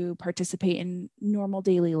to participate in normal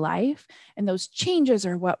daily life. And those changes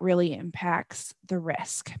are what really impacts the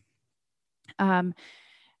risk.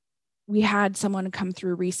 We had someone come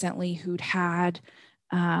through recently who'd had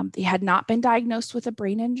they had not been diagnosed with a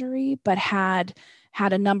brain injury, but had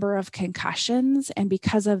a number of concussions, and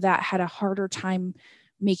because of that had a harder time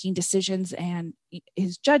making decisions, and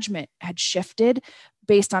his judgment had shifted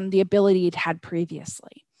based on the ability it had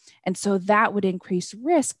previously. And so that would increase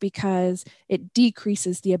risk because it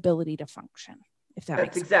decreases the ability to function. If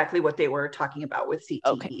that's exactly what they were talking about with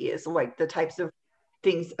CTE, is like the types of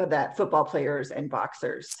things that football players and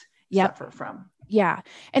boxers suffer from. Yeah.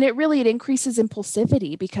 And it increases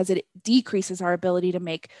impulsivity because it decreases our ability to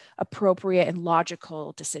make appropriate and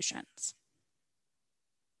logical decisions.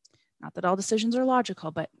 Not that all decisions are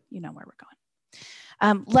logical, but you know where we're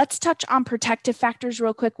going. Let's touch on protective factors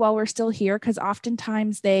real quick while we're still here, because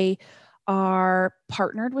oftentimes they are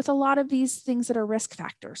partnered with a lot of these things that are risk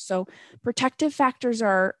factors. So protective factors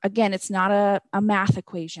are, again, it's not a math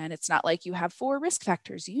equation. It's not like you have 4 risk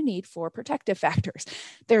factors. You need 4 protective factors.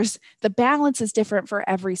 The balance is different for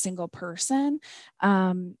every single person.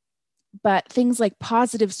 But things like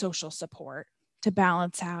positive social support to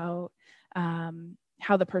balance out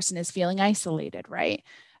how the person is feeling isolated, right?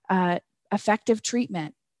 Effective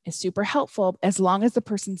treatment is super helpful as long as the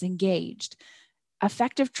person's engaged.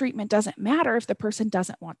 Effective treatment doesn't matter if the person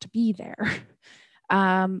doesn't want to be there.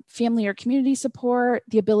 Family or community support,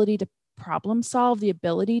 the ability to problem solve, the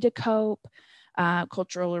ability to cope,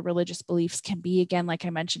 cultural or religious beliefs can be, again, like I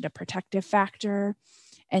mentioned, a protective factor.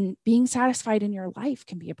 And being satisfied in your life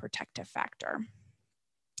can be a protective factor.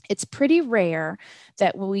 It's pretty rare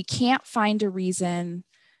that when we can't find a reason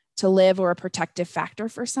to live or a protective factor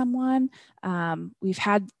for someone. We've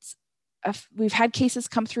had cases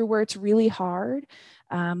come through where it's really hard.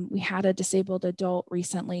 We had a disabled adult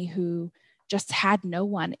recently who just had no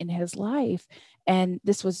one in his life. And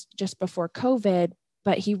this was just before COVID,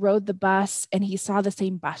 but he rode the bus and he saw the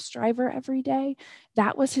same bus driver every day.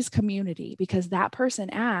 That was his community, because that person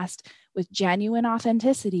asked with genuine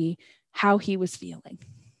authenticity how he was feeling.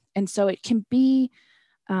 And so it can be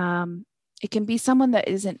someone that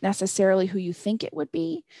isn't necessarily who you think it would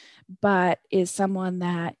be, but is someone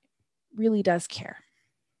that really does care.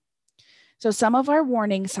 So some of our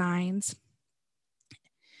warning signs,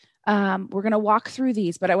 we're going to walk through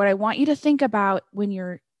these, but what I want you to think about when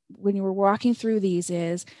you're walking through these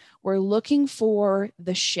is we're looking for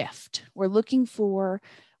the shift. We're looking for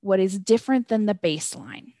what is different than the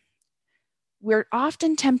baseline. We're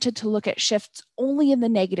often tempted to look at shifts only in the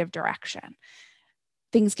negative direction.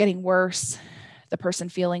 Things getting worse, the person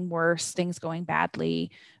feeling worse, things going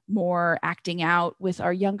badly, more acting out. With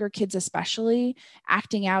our younger kids especially,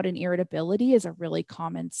 acting out and irritability is a really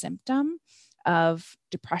common symptom of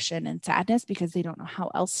depression and sadness because they don't know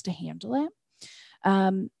how else to handle it.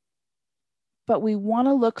 But we want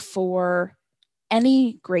to look for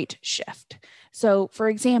any great shift. So for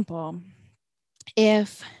example,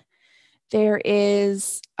 if there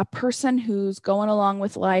is a person who's going along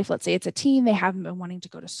with life, let's say it's a teen, they haven't been wanting to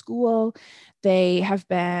go to school, they have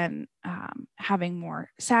been having more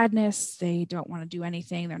sadness, they don't want to do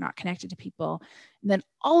anything, they're not connected to people, and then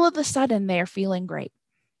all of a sudden they're feeling great.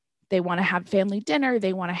 They want to have family dinner.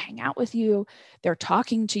 They want to hang out with you. They're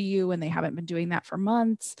talking to you and they haven't been doing that for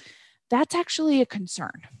months. That's actually a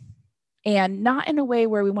concern. And not in a way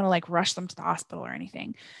where we want to like rush them to the hospital or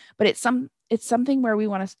anything, but it's something where we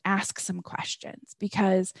want to ask some questions,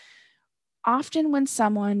 because often when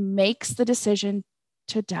someone makes the decision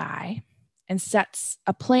to die and sets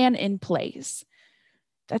a plan in place,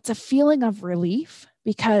 that's a feeling of relief,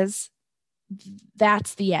 because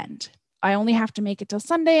that's the end. I only have to make it till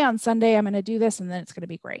Sunday. On Sunday, I'm going to do this, and then it's going to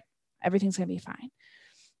be great. Everything's going to be fine.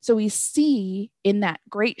 So we see in that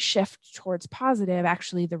great shift towards positive,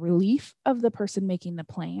 actually the relief of the person making the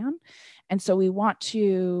plan. And so we want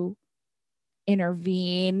to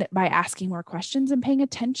intervene by asking more questions and paying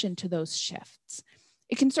attention to those shifts.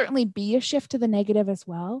 It can certainly be a shift to the negative as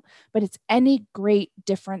well, but it's any great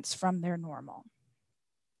difference from their normal.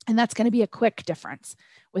 And that's going to be a quick difference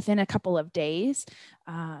within a couple of days.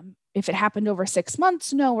 If it happened over 6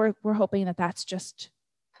 months, no, we're hoping that that's just,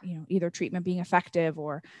 either treatment being effective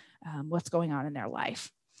or what's going on in their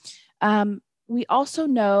life. We also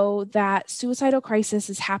know that suicidal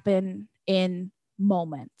crises happen in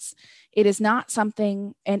moments. It is not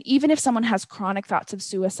something, and even if someone has chronic thoughts of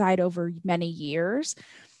suicide over many years,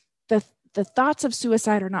 the thoughts of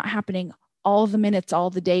suicide are not happening all the minutes, all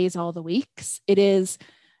the days, all the weeks. It is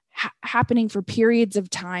happening for periods of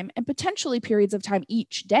time, and potentially periods of time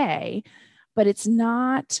each day, but it's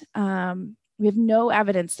not, we have no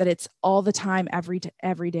evidence that it's all the time, every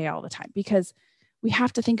day, all the time, because we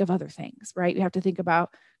have to think of other things, right? We have to think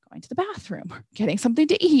about going to the bathroom, or getting something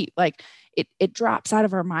to eat. Like it drops out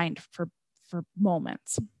of our mind for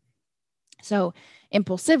moments. So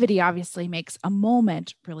impulsivity obviously makes a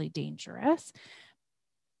moment really dangerous,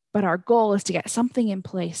 but our goal is to get something in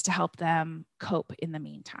place to help them cope in the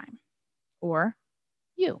meantime, or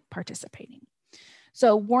you participating.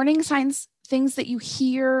 So warning signs, things that you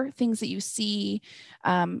hear, things that you see.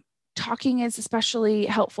 Talking is especially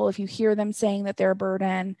helpful if you hear them saying that they're a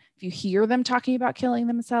burden, if you hear them talking about killing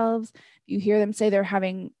themselves, if you hear them say they're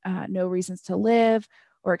having no reasons to live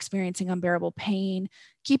or experiencing unbearable pain,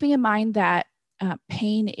 keeping in mind that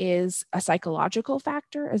pain is a psychological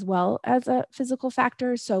factor as well as a physical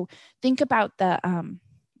factor. So think about I'm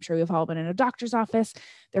sure we've all been in a doctor's office.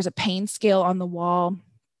 There's a pain scale on the wall.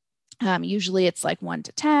 Usually it's like 1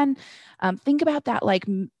 to 10. Think about that like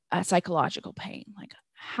psychological pain. Like,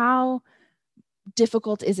 how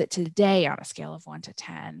difficult is it today on a scale of 1 to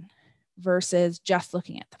 10 versus just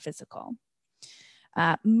looking at the physical?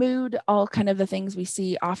 Mood, all kind of the things we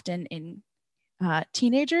see often in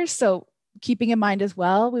teenagers. So keeping in mind as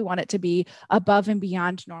well, we want it to be above and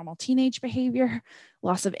beyond normal teenage behavior,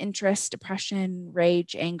 loss of interest, depression,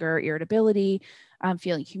 rage, anger, irritability,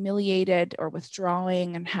 feeling humiliated or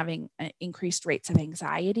withdrawing, and having increased rates of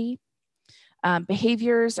anxiety.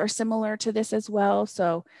 Behaviors are similar to this as well.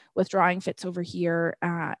 So withdrawing fits over here,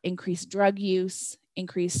 increased drug use,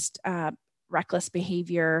 increased reckless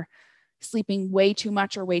behavior, sleeping way too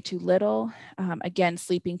much or way too little. Again,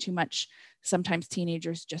 sleeping too much, sometimes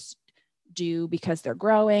teenagers just do because they're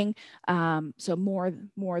growing. So more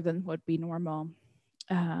than would be normal.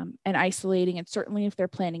 And isolating, and certainly if they're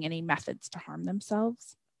planning any methods to harm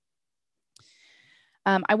themselves.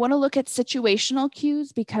 I want to look at situational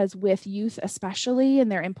cues, because with youth especially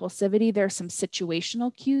and their impulsivity, there are some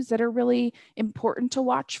situational cues that are really important to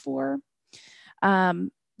watch for.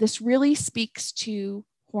 This really speaks to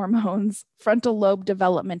hormones, frontal lobe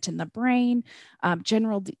development in the brain,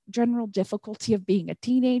 general difficulty of being a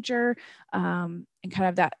teenager, and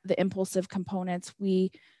kind of the impulsive components.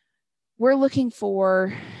 We're looking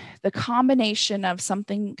for the combination of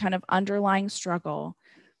something kind of underlying struggle,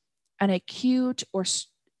 an acute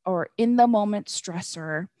or in the moment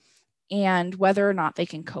stressor, and whether or not they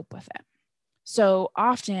can cope with it. So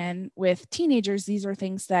often with teenagers, these are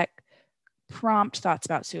things that prompt thoughts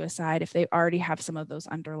about suicide if they already have some of those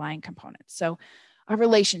underlying components. So a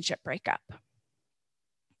relationship breakup.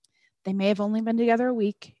 They may have only been together a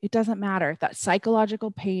week. It doesn't matter. That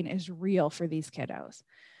psychological pain is real for these kiddos.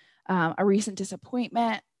 A recent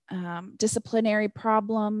disappointment, disciplinary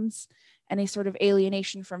problems, any sort of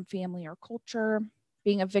alienation from family or culture,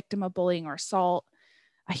 being a victim of bullying or assault.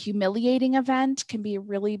 A humiliating event can be a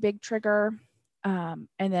really big trigger. And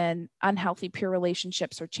then unhealthy peer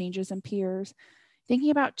relationships or changes in peers.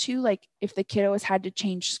 Thinking about too, like if the kiddo has had to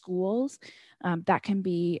change schools, that can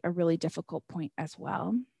be a really difficult point as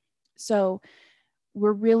well. So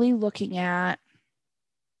we're really looking at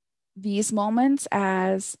these moments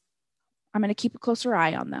as, I'm going to keep a closer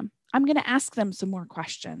eye on them. I'm going to ask them some more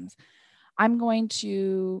questions. I'm going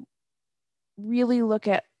to really look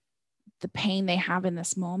at the pain they have in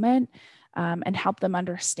this moment, and help them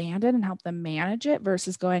understand it and help them manage it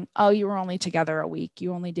versus going, oh, you were only together a week.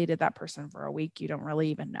 You only dated that person for a week. You don't really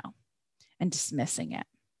even know, and dismissing it.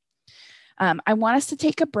 I want us to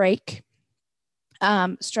take a break.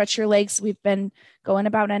 Stretch your legs. We've been going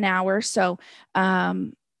about an hour. So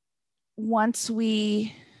once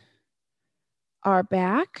we are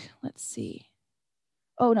back, let's see.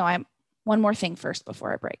 Oh no, one more thing first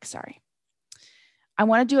before I break, sorry. I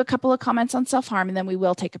want to do a couple of comments on self-harm and then we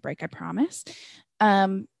will take a break, I promise.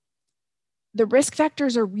 The risk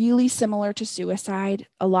factors are really similar to suicide,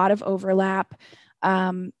 a lot of overlap.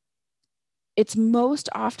 It's most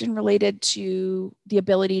often related to the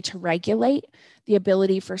ability to regulate, the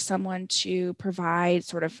ability for someone to provide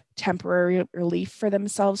sort of temporary relief for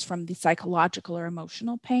themselves from the psychological or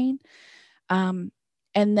emotional pain. And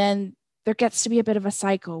then there gets to be a bit of a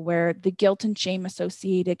cycle where the guilt and shame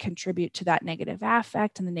associated contribute to that negative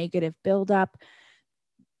affect and the negative buildup.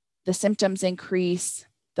 The symptoms increase,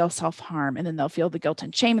 they'll self-harm, and then they'll feel the guilt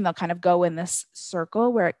and shame, and they'll kind of go in this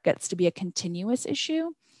circle where it gets to be a continuous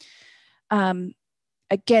issue. Again,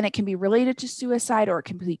 it can be related to suicide or it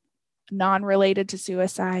can be non-related to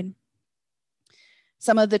suicide.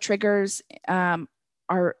 Some of the triggers are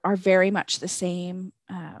very much the same.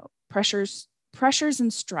 Pressures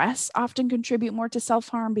and stress often contribute more to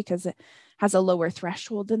self-harm because it has a lower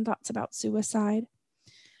threshold than thoughts about suicide.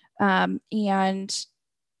 And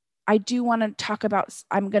I do want to talk about,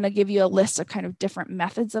 I'm going to give you a list of kind of different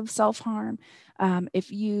methods of self-harm.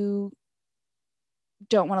 If you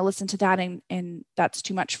don't want to listen to that and that's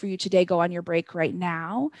too much for you today, go on your break right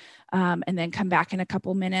now and then come back in a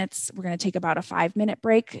couple minutes. We're going to take about a 5-minute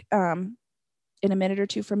break in a minute or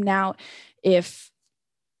two from now. If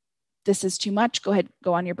this is too much, go ahead,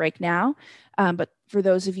 go on your break now. But for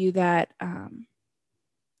those of you that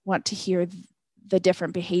want to hear the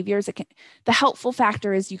different behaviors, the helpful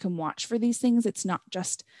factor is you can watch for these things. It's not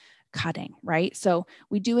just cutting, right? So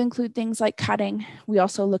we do include things like cutting. We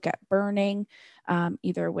also look at burning,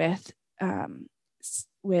 either with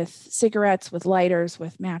cigarettes, with lighters,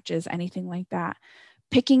 with matches, anything like that.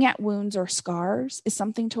 Picking at wounds or scars is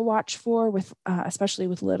something to watch for, with especially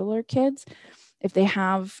with littler kids. If they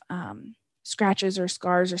have scratches or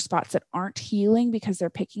scars or spots that aren't healing because they're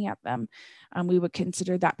picking at them, we would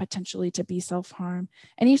consider that potentially to be self-harm.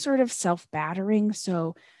 Any sort of self-battering,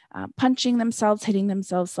 so punching themselves, hitting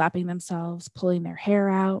themselves, slapping themselves, pulling their hair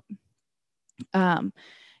out,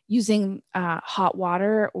 using hot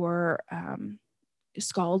water or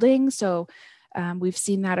scalding. So we've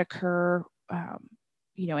seen that occur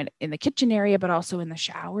in the kitchen area, but also in the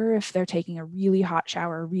shower if they're taking a really hot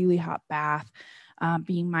shower, a really hot bath,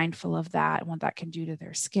 being mindful of that and what that can do to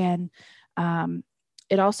their skin.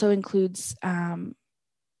 It also includes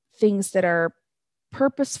things that are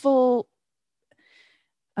purposeful,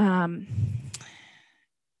 that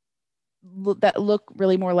look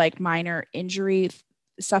really more like minor injury,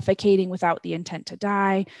 suffocating without the intent to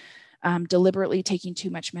die, deliberately taking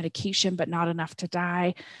too much medication but not enough to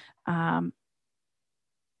die.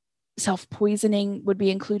 Self-poisoning would be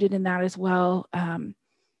included in that as well.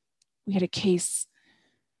 We had a case,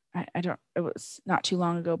 it was not too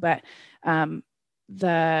long ago, but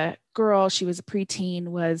the girl, she was a preteen,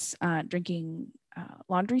 was drinking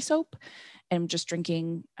laundry soap and just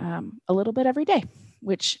drinking a little bit every day,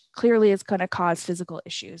 which clearly is going to cause physical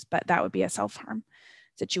issues, but that would be a self-harm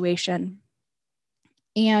situation.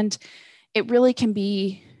 And it really can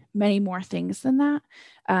be many more things than that.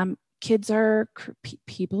 Kids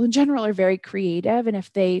people in general are very creative. And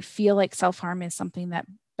if they feel like self-harm is something that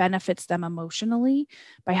benefits them emotionally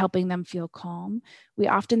by helping them feel calm, we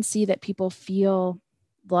often see that people feel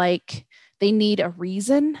like they need a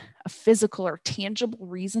reason, a physical or tangible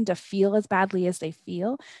reason to feel as badly as they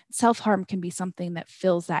feel. Self-harm can be something that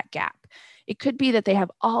fills that gap. It could be that they have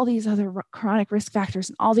all these other chronic risk factors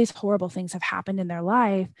and all these horrible things have happened in their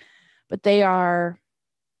life, but they are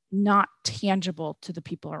not tangible to the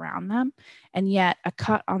people around them. And yet a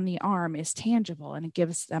cut on the arm is tangible, and it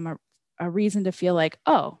gives them a reason to feel like,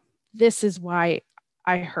 oh, this is why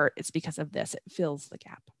I hurt. It's because of this. It fills the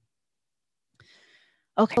gap.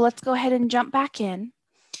 Okay, let's go ahead and jump back in.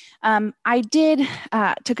 I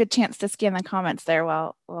took a chance to scan the comments there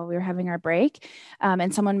while we were having our break.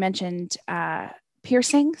 And someone mentioned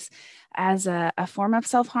piercings as a form of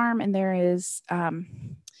self-harm. And there is,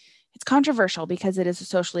 it's controversial because it is a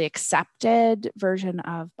socially accepted version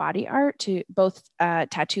of body art, to both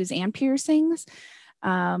tattoos and piercings.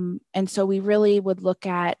 And so we really would look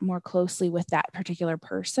at more closely with that particular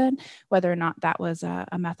person, whether or not that was a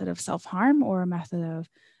method of self-harm or a method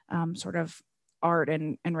of sort of art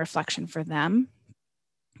and reflection for them.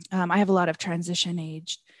 I have a lot of transition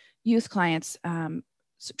aged youth clients,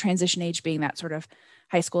 so transition age being that sort of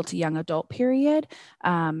high school to young adult period.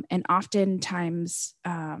 And oftentimes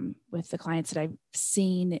with the clients that I've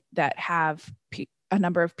seen that have a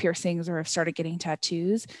number of piercings or have started getting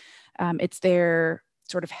tattoos, it's their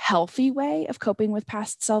sort of healthy way of coping with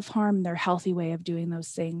past self-harm, their healthy way of doing those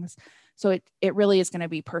things. So it really is going to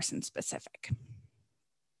be person specific.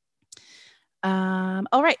 All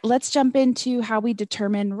right, let's jump into how we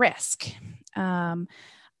determine risk.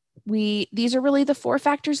 These are really the 4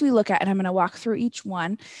 factors we look at, and I'm going to walk through each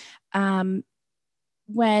one. When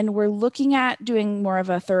we're looking at doing more of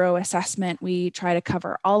a thorough assessment, we try to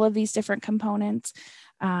cover all of these different components.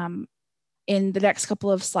 In the next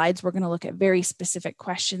couple of slides, we're going to look at very specific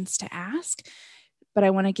questions to ask, but I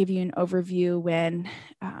want to give you an overview when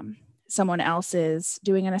someone else is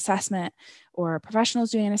doing an assessment or a professional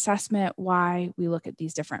is doing an assessment, why we look at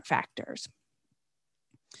these different factors.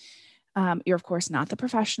 You're of course not the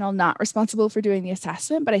professional, not responsible for doing the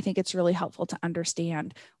assessment, but I think it's really helpful to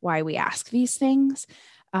understand why we ask these things.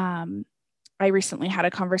 I recently had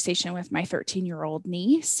a conversation with my 13-year-old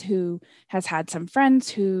niece who has had some friends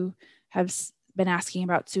who have been asking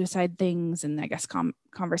about suicide things, and I guess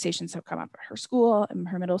conversations have come up at her school and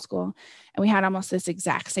her middle school. And we had almost this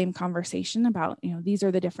exact same conversation about, these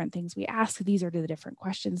are the different things we ask. These are the different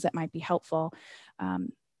questions that might be helpful.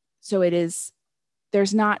 So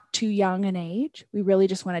there's not too young an age. We really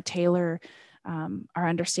just want to tailor our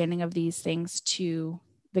understanding of these things to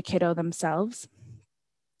the kiddo themselves.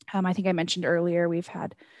 I think I mentioned earlier, we've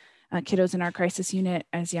had kiddos in our crisis unit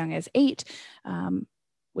as young as 8,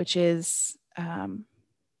 which is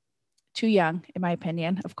too young, in my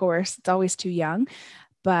opinion. Of course, it's always too young,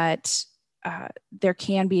 but there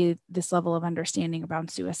can be this level of understanding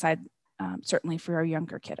about suicide, certainly for our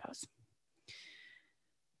younger kiddos.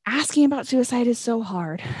 Asking about suicide is so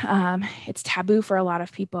hard. It's taboo for a lot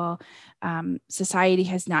of people. Society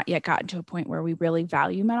has not yet gotten to a point where we really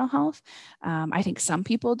value mental health. I think some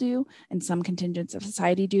people do, and some contingents of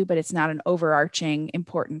society do, but it's not an overarching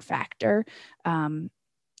important factor.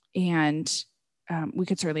 We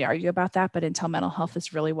could certainly argue about that, but until mental health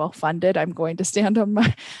is really well funded, I'm going to stand on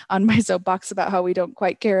my soapbox about how we don't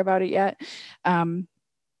quite care about it yet.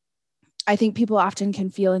 I think people often can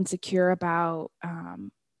feel insecure about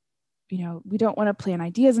we don't want to plant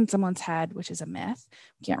ideas in someone's head, which is a myth.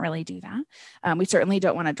 We can't really do that. We certainly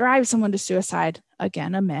don't want to drive someone to suicide,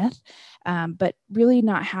 again, a myth, but really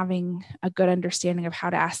not having a good understanding of how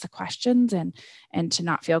to ask the questions and to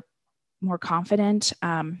not feel more confident.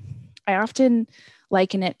 I often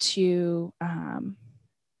liken it to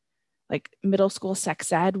like middle school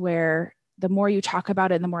sex ed, where the more you talk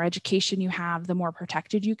about it and the more education you have, the more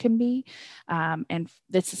protected you can be. And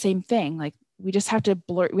it's the same thing. Like, we just have to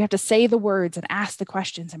we have to say the words and ask the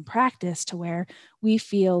questions and practice to where we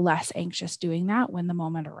feel less anxious doing that when the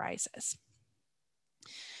moment arises.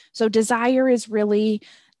 So desire is really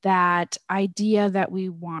that idea that we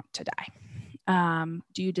want to die.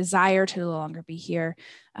 Do you desire to no longer be here?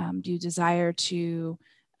 Do you desire to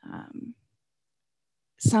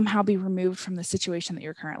somehow be removed from the situation that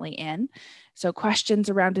you're currently in? So questions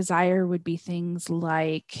around desire would be things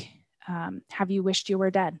like, have you wished you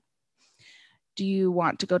were dead? Do you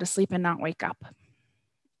want to go to sleep and not wake up?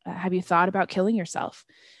 Have you thought about killing yourself?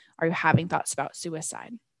 Are you having thoughts about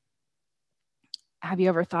suicide? Have you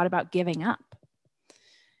ever thought about giving up?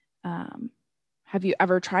 Have you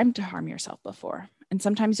ever tried to harm yourself before? And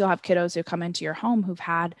sometimes you'll have kiddos who come into your home who've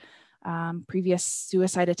had previous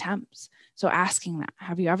suicide attempts. So asking that,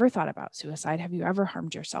 have you ever thought about suicide? Have you ever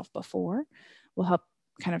harmed yourself before? Will help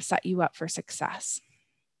kind of set you up for success.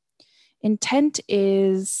 Intent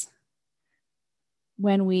is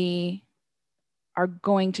when we are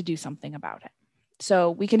going to do something about it. So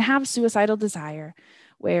we can have suicidal desire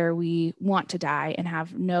where we want to die and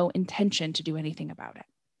have no intention to do anything about it.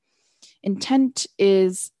 Intent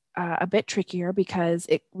is a bit trickier because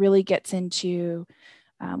it really gets into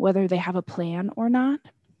whether they have a plan or not.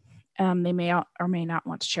 They may or may not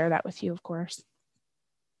want to share that with you, of course.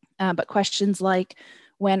 But questions like,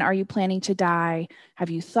 when are you planning to die? Have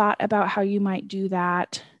you thought about how you might do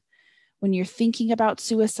that? When you're thinking about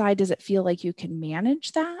suicide, does it feel like you can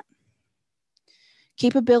manage that?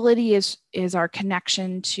 Capability is our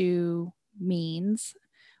connection to means,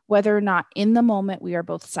 whether or not in the moment we are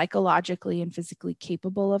both psychologically and physically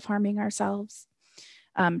capable of harming ourselves.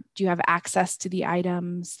 Do you have access to the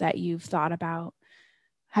items that you've thought about?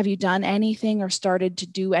 Have you done anything or started to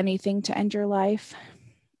do anything to end your life?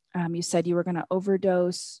 You said you were going to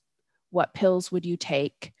overdose. What pills would you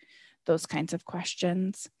take? Those kinds of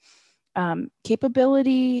questions.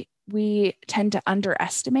 Capability we tend to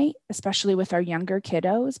underestimate, especially with our younger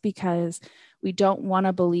kiddos, because we don't want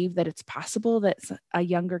to believe that it's possible that a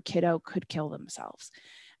younger kiddo could kill themselves.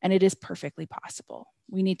 And it is perfectly possible.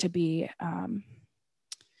 We need to be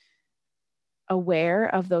aware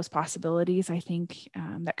of those possibilities. I think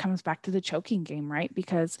that comes back to the choking game, right?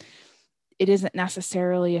 Because it isn't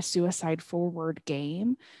necessarily a suicide forward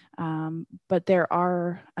game, but there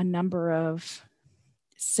are a number of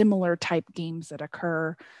similar type games that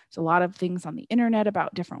occur. There's a lot of things on the internet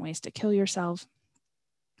about different ways to kill yourself,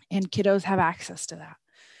 and kiddos have access to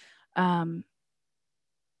that.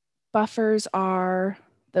 Buffers are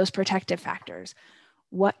those protective factors.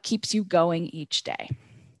 What keeps you going each day?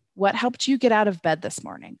 What helped you get out of bed this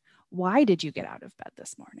morning? Why did you get out of bed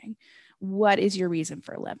this morning? What is your reason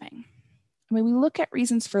for living? When we look at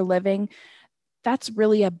reasons for living, that's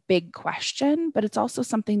really a big question, but it's also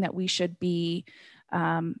something that we should be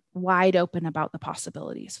wide open about the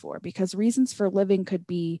possibilities for, because reasons for living could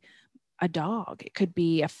be a dog, it could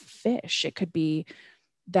be a fish, it could be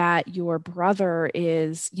that your brother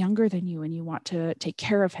is younger than you and you want to take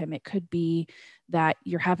care of him, it could be that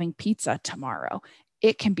you're having pizza tomorrow.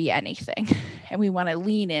 It can be anything, and we want to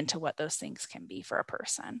lean into what those things can be for a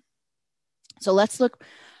person. So let's look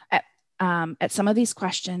at some of these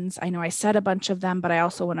questions. I know I said a bunch of them, but I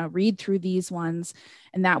also want to read through these ones.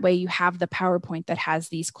 And that way you have the PowerPoint that has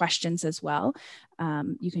these questions as well.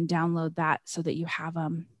 You can download that so that you have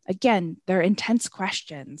them. Again, they're intense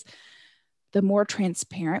questions. The more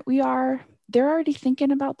transparent we are, they're already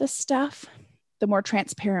thinking about this stuff. The more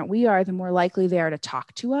transparent we are, the more likely they are to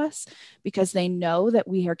talk to us, because they know that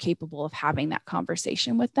we are capable of having that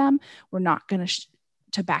conversation with them. We're not going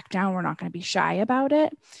to back down. We're not going to be shy about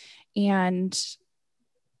it. And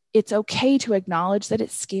it's okay to acknowledge that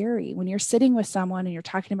it's scary. When you're sitting with someone and you're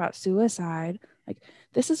talking about suicide, like,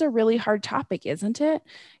 this is a really hard topic, isn't it?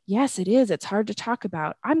 Yes, it is. It's hard to talk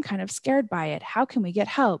about. I'm kind of scared by it. How can we get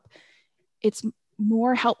help? It's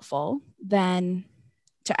more helpful than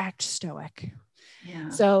to act stoic. Yeah.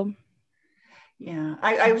 So, yeah,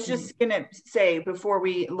 I was just going to say, before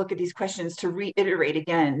we look at these questions, to reiterate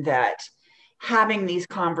again that having these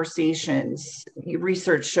conversations,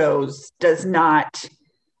 research shows, does not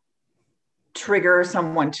trigger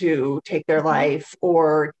someone to take their life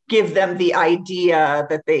or give them the idea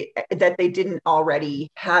that they didn't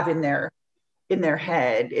already have in their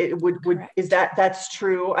head. It would is that's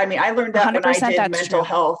true? I mean, I learned that when I did mental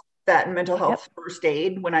health first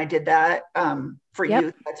aid, when I did that for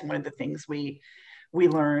youth. That's one of the things we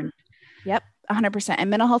learn. Yep, 100%. And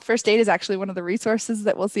mental health first aid is actually one of the resources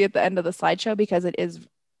that we'll see at the end of the slideshow, because it is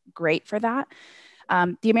great for that.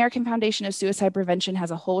 The American Foundation of Suicide Prevention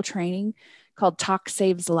has a whole training called Talk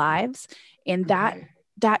Saves Lives. And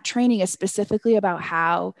that training is specifically about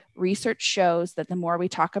how research shows that the more we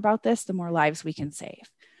talk about this, the more lives we can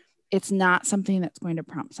save. It's not something that's going to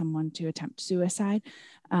prompt someone to attempt suicide.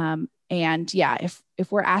 And yeah,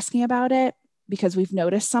 if we're asking about it because we've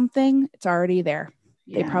noticed something, it's already there.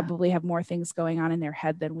 Yeah. They probably have more things going on in their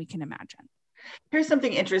head than we can imagine. Here's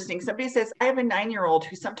something interesting. Somebody says, I have a 9-year-old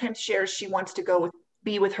who sometimes shares she wants to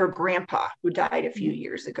be with her grandpa who died a few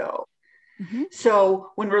years ago. Mm-hmm.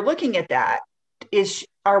 So when we're looking at that,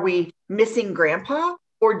 are we missing grandpa,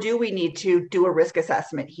 or do we need to do a risk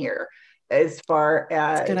assessment here? As far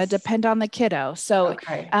as it's going to depend on the kiddo. So,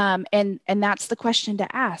 okay. And that's the question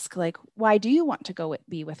to ask, like, why do you want to go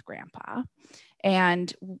be with grandpa?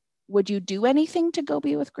 And would you do anything to go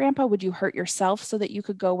be with grandpa? Would you hurt yourself so that you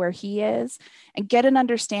could go where he is? And get an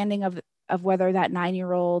understanding of whether that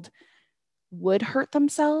 9-year-old would hurt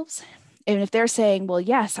themselves. And if they're saying, well,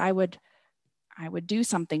 yes, I would do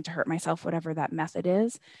something to hurt myself, whatever that method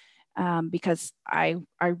is, because I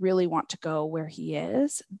really want to go where he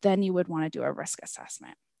is, then you would want to do a risk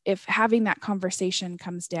assessment. If having that conversation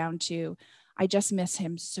comes down to, I just miss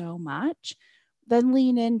him so much, then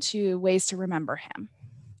lean into ways to remember him,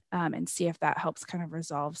 and see if that helps kind of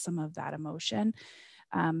resolve some of that emotion.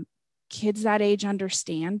 Kids that age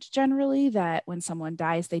understand generally that when someone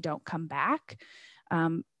dies, they don't come back.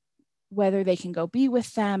 Whether they can go be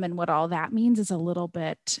with them and what all that means is a little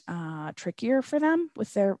bit trickier for them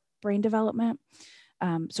with their brain development.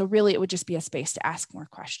 So really, it would just be a space to ask more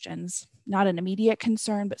questions. Not an immediate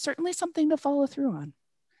concern, but certainly something to follow through on.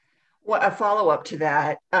 Well, a follow-up to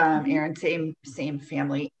that, Erin, same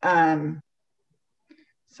family. Sorry,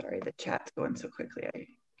 the chat's going so quickly, I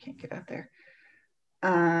can't get out there.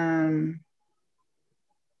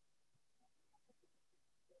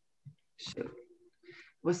 Shoot.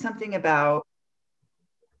 Was something about,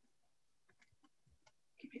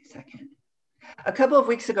 give me a second. A couple of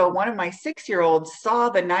weeks ago, one of my 6-year-olds saw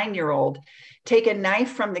the 9-year-old take a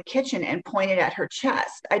knife from the kitchen and point it at her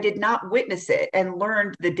chest. I did not witness it and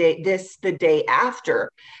learned the day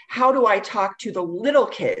after. How do I talk to the little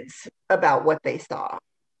kids about what they saw?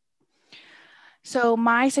 So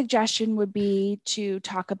my suggestion would be to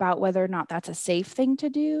talk about whether or not that's a safe thing to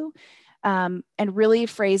do, and really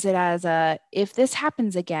phrase it as if this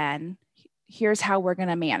happens again, here's how we're going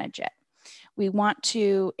to manage it. We want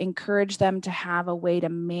to encourage them to have a way to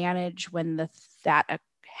manage when that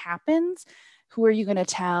happens. Who are you going to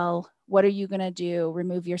tell? What are you going to do?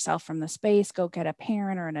 Remove yourself from the space, go get a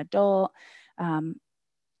parent or an adult.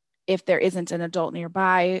 If there isn't an adult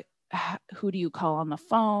nearby, who do you call on the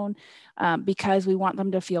phone? Because we want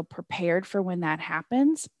them to feel prepared for when that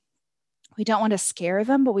happens. We don't want to scare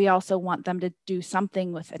them, but we also want them to do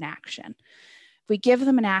something with an action. If we give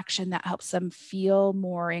them an action that helps them feel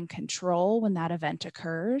more in control when that event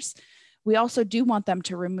occurs, we also do want them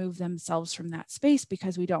to remove themselves from that space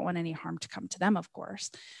because we don't want any harm to come to them, of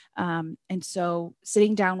course. And so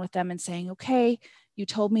sitting down with them and saying, okay, you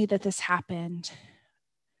told me that this happened.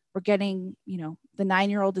 We're getting, the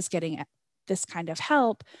 9-year-old is getting this kind of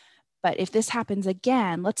help, but if this happens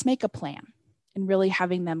again, let's make a plan. And really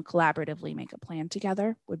having them collaboratively make a plan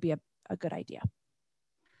together would be a good idea.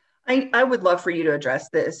 I would love for you to address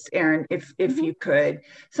this, Erin, if you could.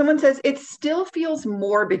 Someone says, it still feels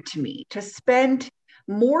morbid to me to spend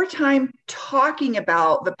more time talking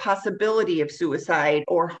about the possibility of suicide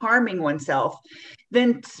or harming oneself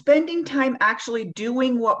than spending time actually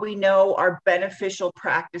doing what we know are beneficial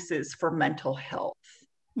practices for mental health.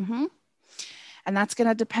 Mm-hmm. And that's going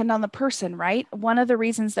to depend on the person, right? One of the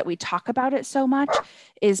reasons that we talk about it so much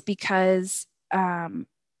is because the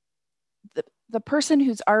person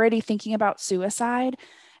who's already thinking about suicide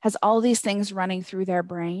has all these things running through their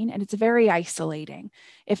brain, and it's very isolating.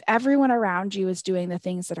 If everyone around you is doing the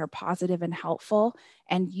things that are positive and helpful,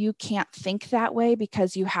 and you can't think that way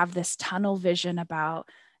because you have this tunnel vision about,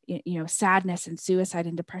 sadness and suicide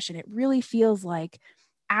and depression, it really feels like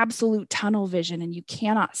absolute tunnel vision, and you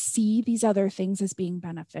cannot see these other things as being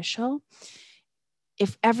beneficial.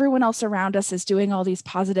 If everyone else around us is doing all these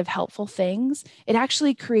positive, helpful things, it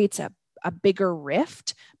actually creates a bigger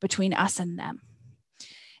rift between us and them.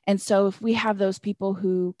 And so if we have those people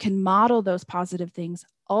who can model those positive things,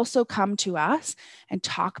 also come to us and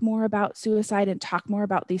talk more about suicide and talk more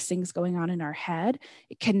about these things going on in our head,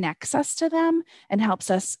 it connects us to them and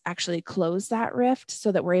helps us actually close that rift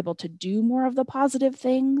so that we're able to do more of the positive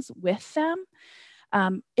things with them.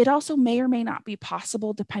 It also may or may not be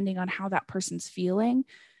possible, depending on how that person's feeling,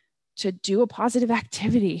 to do a positive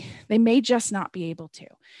activity. They may just not be able to.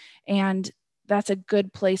 And that's a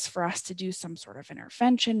good place for us to do some sort of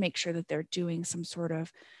intervention, make sure that they're doing some sort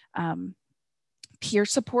of peer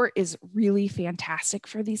support is really fantastic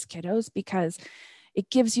for these kiddos because it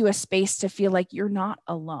gives you a space to feel like you're not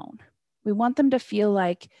alone. We want them to feel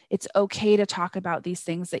like it's okay to talk about these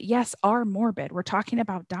things that, yes, are morbid. We're talking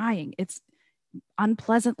about dying. It's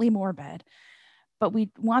unpleasantly morbid, but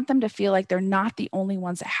we want them to feel like they're not the only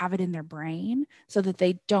ones that have it in their brain so that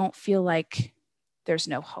they don't feel like there's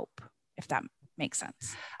no hope, if that makes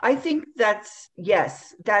sense. I think that's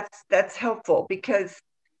helpful because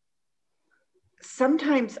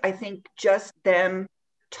sometimes I think just them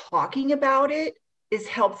talking about it is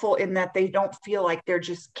helpful in that they don't feel like they're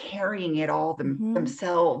just carrying it all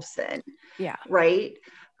themselves then. Yeah. Right.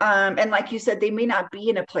 And like you said, they may not be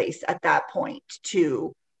in a place at that point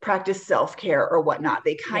to practice self-care or whatnot.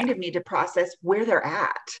 They kind of need to process where they're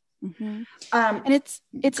at. Mm-hmm. And it's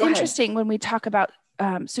interesting when we talk about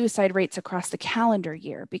suicide rates across the calendar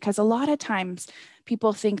year, because a lot of times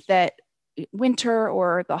people think that winter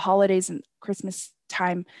or the holidays and Christmas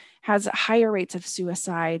time has higher rates of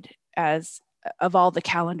suicide as of all the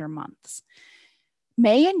calendar months.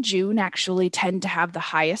 May and June actually tend to have the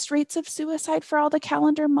highest rates of suicide for all the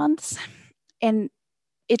calendar months. And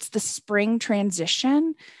it's the spring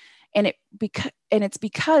transition. And it's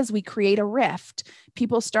because we create a rift.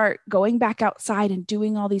 People start going back outside and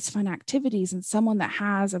doing all these fun activities. And someone that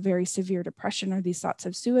has a very severe depression or these thoughts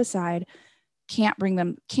of suicide can't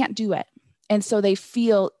do it. And so they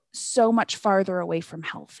feel so much farther away from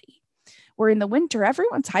healthy. Where in the winter,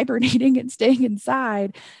 everyone's hibernating and staying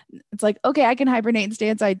inside. It's like, okay, I can hibernate and stay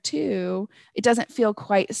inside too. It doesn't feel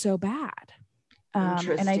quite so bad.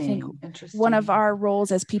 And I think one of our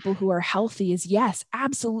roles as people who are healthy is, yes,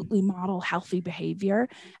 absolutely model healthy behavior,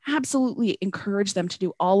 absolutely encourage them to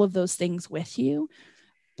do all of those things with you,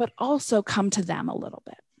 but also come to them a little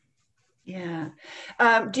bit. Yeah.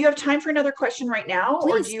 Do you have time for another question right now?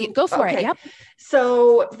 Please, or do you go for it. Yep.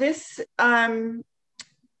 So this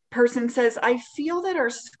person says, I feel that our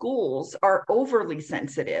schools are overly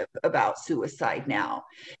sensitive about suicide now.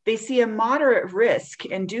 They see a moderate risk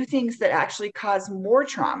and do things that actually cause more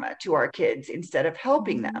trauma to our kids instead of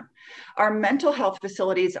helping them. Our mental health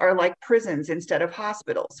facilities are like prisons instead of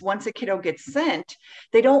hospitals. Once a kiddo gets sent,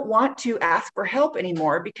 they don't want to ask for help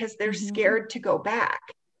anymore because they're scared to go back.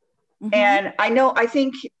 And I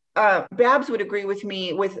think Babs would agree with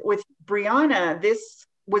me with Brianna. This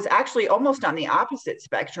was actually almost on the opposite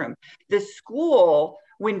spectrum. The school,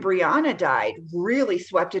 when Brianna died, really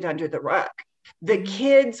swept it under the rug. The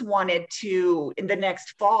kids wanted to, in the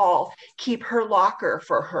next fall, keep her locker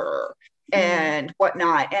for her and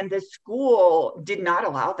whatnot. And the school did not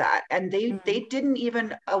allow that. And they didn't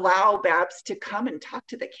even allow Babs to come and talk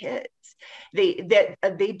to the kids. They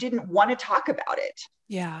didn't want to talk about it.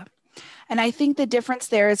 Yeah. And I think the difference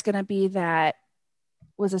there is going to be that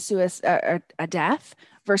was a death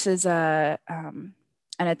versus an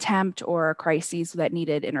attempt or a crisis that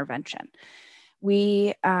needed intervention.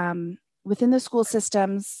 We, within the school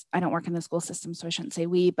systems, I don't work in the school system, so I shouldn't say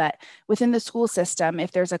we, but within the school system,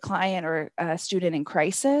 if there's a client or a student in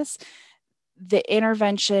crisis, the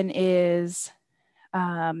intervention is,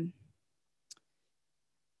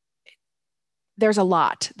 there's a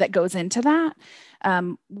lot that goes into that.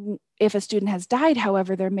 If a student has died,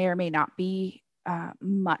 however, there may or may not be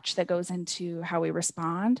much that goes into how we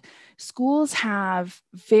respond. Schools have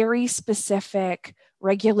very specific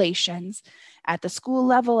regulations at the school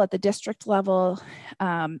level, at the district level,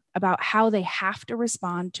 about how they have to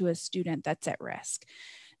respond to a student that's at risk.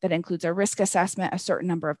 That includes a risk assessment, a certain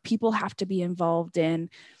number of people have to be involved in.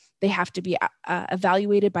 They have to be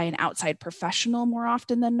evaluated by an outside professional more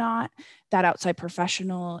often than not. That outside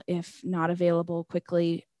professional, if not available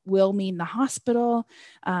quickly, will mean the hospital.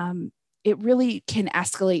 It really can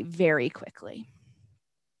escalate very quickly.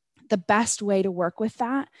 The best way to work with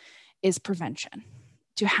that is prevention.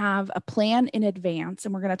 To have a plan in advance,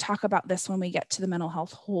 and we're going to talk about this when we get to the mental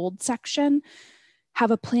health hold section.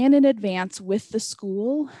 Have a plan in advance with the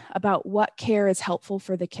school about what care is helpful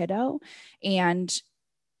for the kiddo and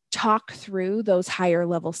talk through those higher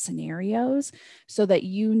level scenarios so that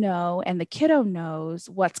you know and the kiddo knows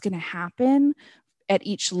what's going to happen at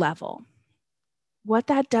each level. What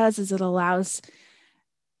that does is it allows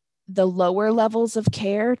the lower levels of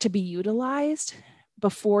care to be utilized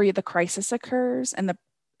before the crisis occurs and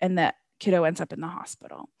the kiddo ends up in the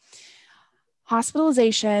hospital.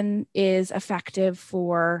 Hospitalization is effective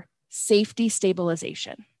for safety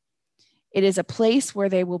stabilization. It is a place where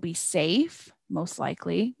they will be safe, most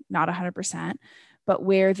likely, not 100%, but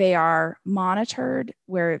where they are monitored,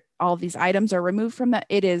 where all these items are removed from that.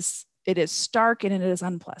 It is stark and it is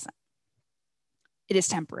unpleasant. It is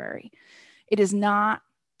temporary. It is not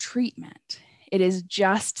treatment. It is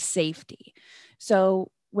just safety.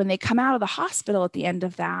 So when they come out of the hospital at the end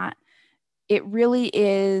of that, it really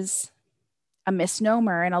is a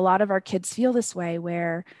misnomer. And a lot of our kids feel this way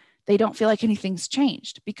where they don't feel like anything's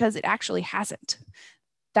changed because it actually hasn't.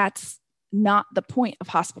 That's not the point of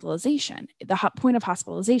hospitalization. The point of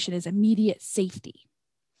hospitalization is immediate safety.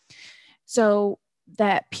 So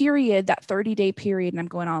that period, that 30-day period, and I'm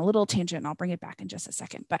going on a little tangent and I'll bring it back in just a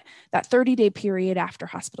second, but that 30-day period after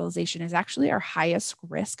hospitalization is actually our highest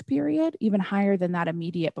risk period, even higher than that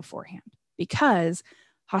immediate beforehand, because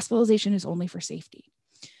hospitalization is only for safety.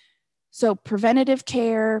 So preventative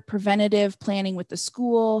care, preventative planning with the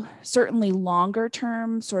school, certainly longer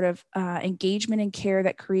term sort of engagement and care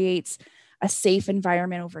that creates a safe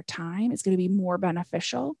environment over time is going to be more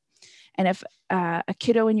beneficial. And if a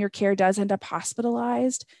kiddo in your care does end up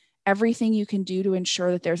hospitalized, everything you can do to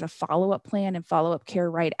ensure that there's a follow-up plan and follow-up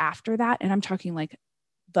care right after that, and I'm talking like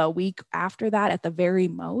the week after that at the very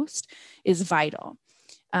most, is vital.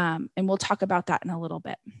 And we'll talk about that in a little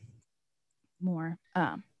bit more.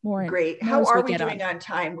 Great. How are we doing on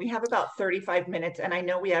time? We have about 35 minutes, and I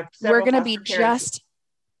know we have several. We're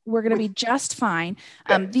going to be just fine.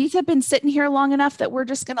 These have been sitting here long enough that we're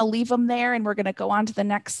just going to leave them there and we're going to go on to the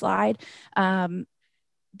next slide.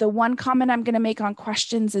 The one comment I'm going to make on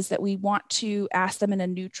questions is that we want to ask them in a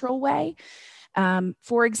neutral way.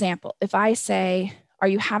 For example, if I say, are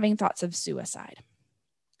you having thoughts of suicide?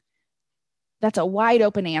 That's a wide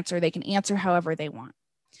open answer. They can answer however they want.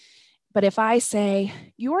 But if I say,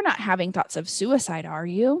 you're not having thoughts of suicide, are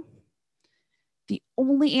you? The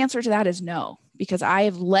only answer to that is no, because I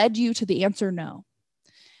have led you to the answer no.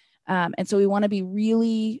 And so we want to be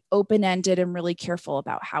really open-ended and really careful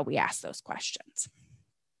about how we ask those questions.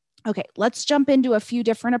 Okay, let's jump into a few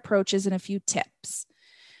different approaches and a few tips.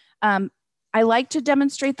 I like to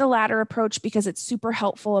demonstrate the latter approach because it's super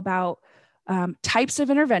helpful about types of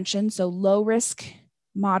intervention, so low risk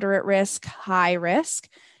moderate risk, high risk,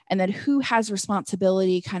 and then who has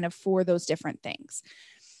responsibility kind of for those different things.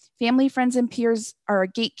 Family, friends, and peers are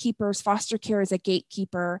gatekeepers. Foster care is a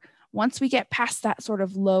gatekeeper. Once we get past that sort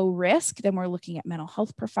of low risk, then we're looking at mental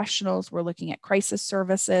health professionals, we're looking at crisis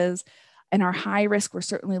services, and our high risk, we're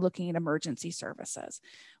certainly looking at emergency services.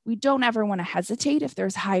 We don't ever want to hesitate if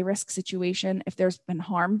there's a high risk situation. If there's been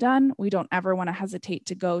harm done, we don't ever want to hesitate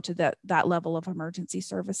to go to that level of emergency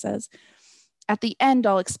services. At the end,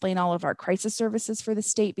 I'll explain all of our crisis services for the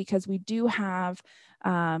state, because we do have,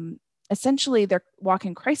 essentially, they're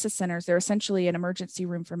walk-in crisis centers. They're essentially an emergency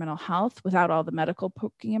room for mental health without all the medical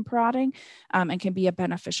poking and prodding, and can be a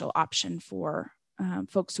beneficial option for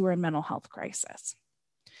folks who are in mental health crisis.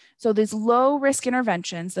 So these low risk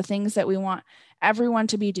interventions, the things that we want everyone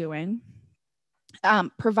to be doing,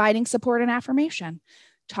 providing support and affirmation,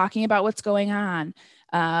 talking about what's going on,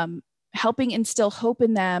 helping instill hope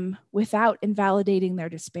in them without invalidating their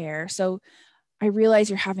despair. So I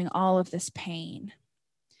realize you're having all of this pain.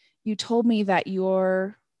 You told me that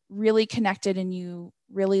you're really connected and you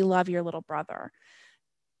really love your little brother.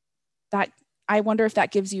 I wonder if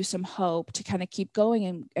that gives you some hope to kind of keep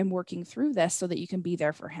going and working through this so that you can be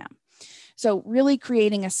there for him. So really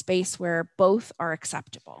creating a space where both are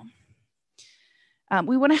acceptable.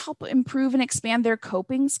 We want to help improve and expand their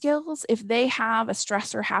coping skills. If they have a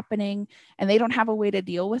stressor happening and they don't have a way to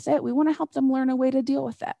deal with it, we want to help them learn a way to deal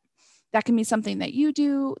with it. That can be something that you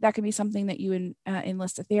do. That can be something that you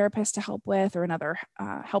enlist a therapist to help with, or another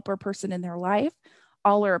helper person in their life.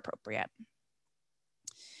 All are appropriate.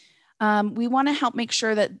 We want to help make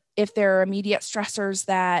sure that if there are immediate stressors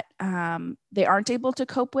that they aren't able to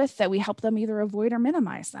cope with, that we help them either avoid or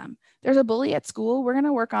minimize them. There's a bully at school. We're going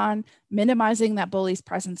to work on minimizing that bully's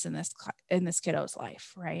presence in this kiddo's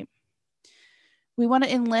life, right? We want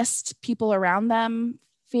to enlist people around them,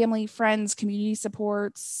 family, friends, community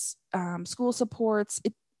supports, school supports.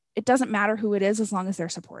 It doesn't matter who it is as long as they're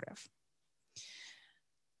supportive.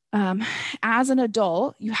 As an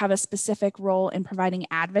adult, you have a specific role in providing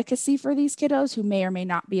advocacy for these kiddos who may or may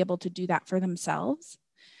not be able to do that for themselves.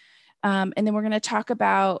 And then we're going to talk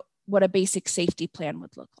about what a basic safety plan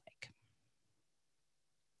would look like.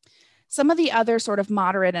 Some of the other sort of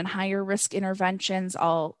moderate and higher risk interventions,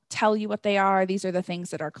 I'll tell you what they are. These are the things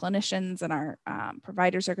that our clinicians and our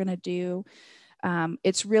providers are going to do.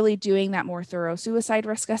 It's really doing that more thorough suicide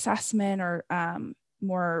risk assessment,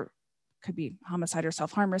 or could be homicide or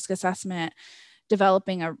self-harm risk assessment,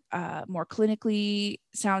 developing a more clinically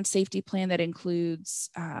sound safety plan that includes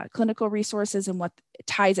clinical resources and what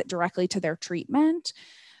ties it directly to their treatment.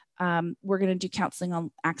 We're going to do counseling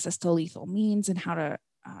on access to lethal means and how to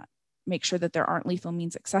make sure that there aren't lethal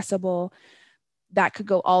means accessible. That could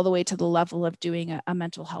go all the way to the level of doing a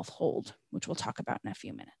mental health hold, which we'll talk about in a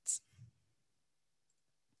few minutes.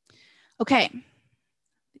 Okay,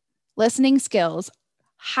 listening skills.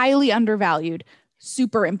 Highly undervalued,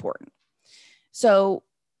 super important. So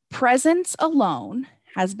presence alone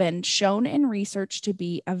has been shown in research to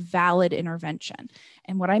be a valid intervention.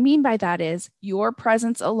 And what I mean by that is your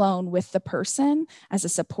presence alone with the person as a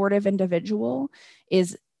supportive individual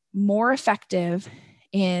is more effective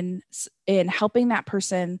in helping that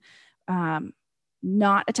person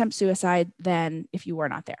not attempt suicide than if you were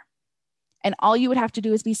not there. And all you would have to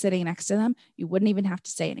do is be sitting next to them. You wouldn't even have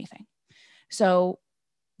to say anything. So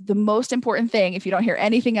the most important thing, if you don't hear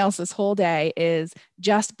anything else this whole day, is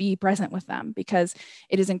just be present with them, because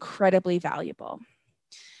it is incredibly valuable.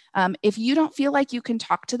 If you don't feel like you can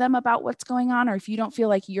talk to them about what's going on, or if you don't feel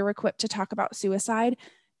like you're equipped to talk about suicide,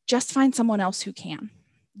 just find someone else who can.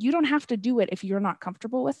 You don't have to do it if you're not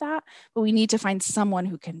comfortable with that, but we need to find someone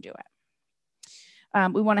who can do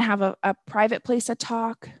it. We want to have a private place to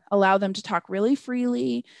talk, allow them to talk really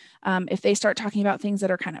freely. If they start talking about things that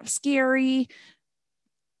are kind of scary,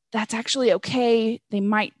 that's actually okay. They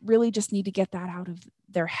might really just need to get that out of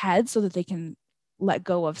their head so that they can let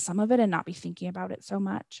go of some of it and not be thinking about it so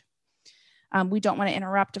much. We don't want to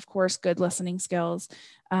interrupt, of course, good listening skills.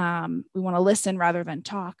 We want to listen rather than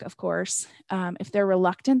talk, of course. If they're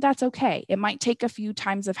reluctant, that's okay. It might take a few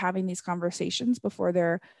times of having these conversations before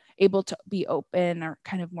they're able to be open or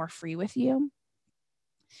kind of more free with you.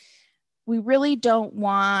 We really don't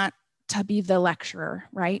want to be the lecturer,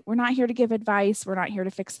 right? We're not here to give advice. We're not here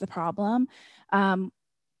to fix the problem.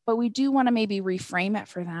 But we do want to maybe reframe it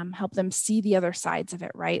for them, help them see the other sides of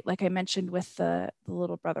it, right? Like I mentioned with the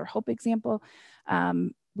little brother Hope example,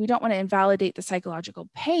 we don't want to invalidate the psychological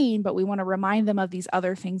pain, but we want to remind them of these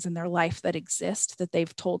other things in their life that exist that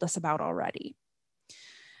they've told us about already.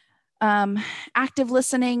 Active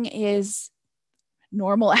listening is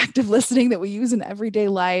normal active listening that we use in everyday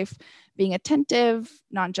life. being attentive,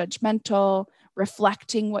 non-judgmental,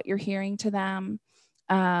 reflecting what you're hearing to them.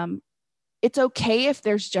 It's okay if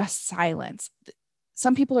there's just silence.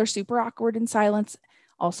 Some people are super awkward in silence.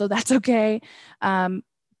 Also, that's okay.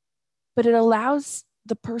 But it allows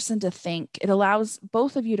the person to think. It allows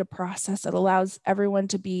both of you to process. It allows everyone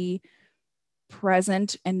to be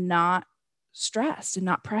present and not stressed and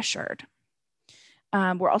not pressured.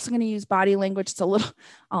 We're also going to use body language.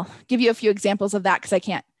 I'll give you a few examples of that because I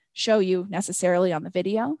can't show you necessarily on the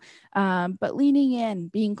video, but leaning in,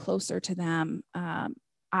 being closer to them.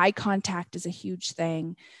 Eye contact is a huge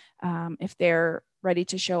thing. If they're ready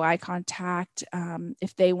to show eye contact,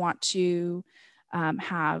 if they want to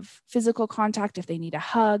have physical contact, if they need a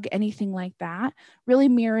hug, anything like that, really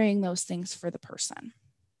mirroring those things for the person.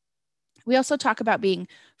 We also talk about being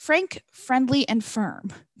frank, friendly, and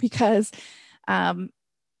firm, because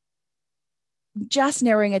just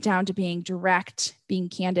narrowing it down to being direct, being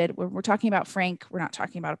candid. When we're talking about frank, we're not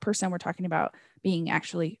talking about a person, we're talking about being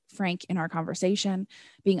actually frank in our conversation,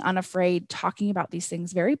 being unafraid, talking about these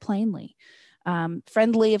things very plainly.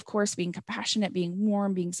 Friendly, of course, being compassionate, being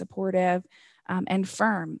warm, being supportive, and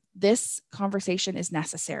firm. This conversation is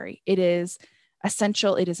necessary. It is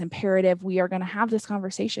essential. It is imperative. We are going to have this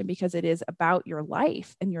conversation because it is about your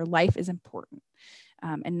life, and your life is important,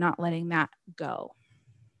 and not letting that go.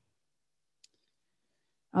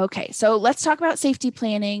 Okay, so let's talk about safety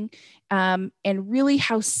planning and really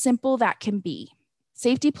how simple that can be.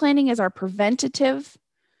 Safety planning is our preventative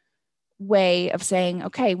way of saying,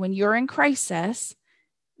 okay, when you're in crisis,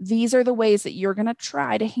 these are the ways that you're going to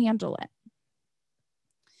try to handle it.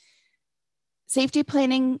 Safety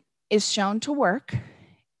planning is shown to work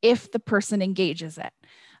if the person engages it.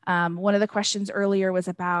 One of the questions earlier was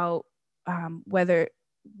about whether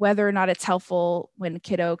or not it's helpful when a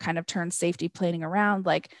kiddo kind of turns safety planning around,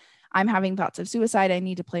 like, I'm having thoughts of suicide, I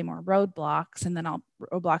need to play more roadblocks, and then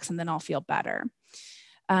I'll feel better.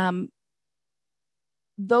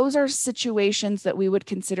 Those are situations that we would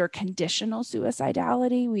consider conditional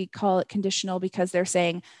suicidality. We call it conditional because they're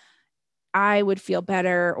saying, I would feel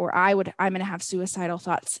better, or I'm going to have suicidal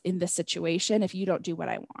thoughts in this situation if you don't do what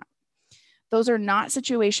I want. Those are not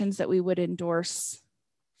situations that we would endorse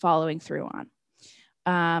following through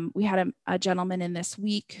on. We had a gentleman in this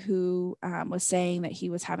week who was saying that he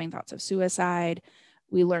was having thoughts of suicide.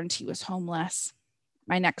 We learned he was homeless.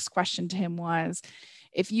 My next question to him was,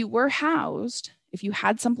 if you were housed, if you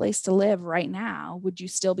had someplace to live right now, would you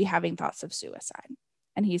still be having thoughts of suicide?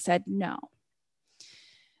 And he said, no.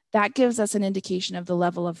 That gives us an indication of the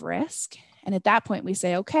level of risk. And at that point, we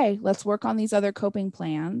say, okay, let's work on these other coping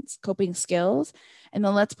skills, and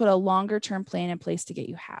then let's put a longer term plan in place to get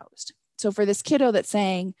you housed. So for this kiddo that's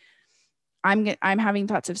saying, I'm having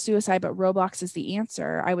thoughts of suicide, but Roblox is the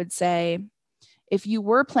answer, I would say, if you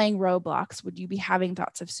were playing Roblox, would you be having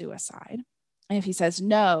thoughts of suicide? And if he says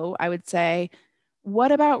no, I would say,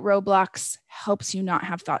 what about Roblox helps you not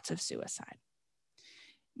have thoughts of suicide?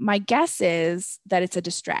 My guess is that it's a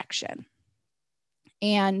distraction.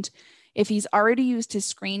 And if he's already used his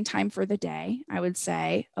screen time for the day, I would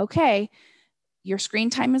say, okay, your screen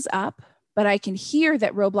time is up, but I can hear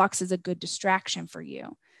that Roblox is a good distraction for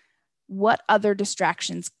you. What other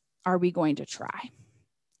distractions are we going to try?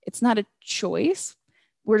 It's not a choice.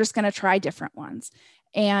 We're just going to try different ones.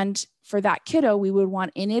 And for that kiddo, we would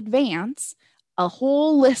want in advance a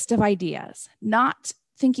whole list of ideas, not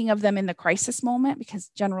thinking of them in the crisis moment, because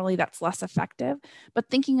generally that's less effective, but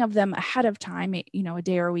thinking of them ahead of time, a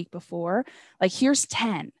day or a week before, like, here's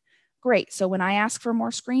 10. Great. So when I ask for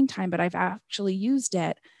more screen time, but I've actually used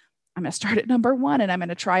it, I'm going to start at number 1, and I'm going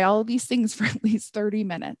to try all of these things for at least 30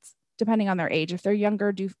 minutes, depending on their age. If they're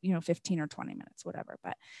younger, do 15 or 20 minutes, whatever.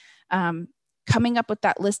 But coming up with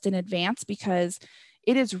that list in advance, because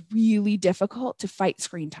it is really difficult to fight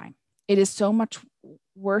screen time. It is so much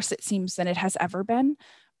worse, it seems, than it has ever been,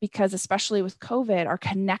 because especially with COVID, our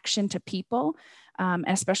connection to people,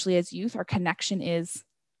 especially as youth, our connection is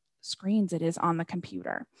screens. It is on the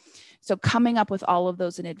computer. So coming up with all of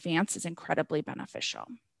those in advance is incredibly beneficial.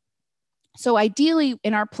 So ideally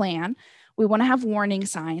in our plan, we want to have warning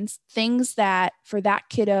signs, things that for that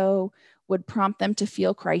kiddo would prompt them to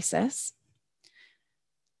feel crisis.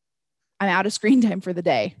 I'm out of screen time for the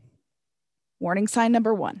day. Warning sign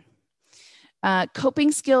number 1.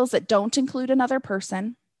 Coping skills that don't include another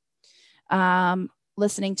person,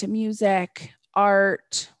 listening to music,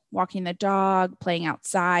 art, walking the dog, playing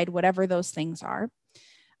outside, whatever those things are.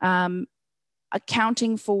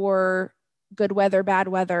 Accounting for good weather, bad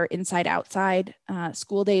weather, inside, outside,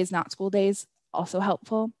 school days, not school days, also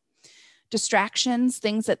helpful. Distractions,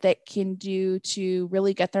 things that they can do to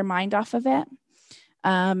really get their mind off of it.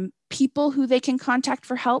 people who they can contact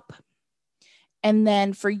for help. And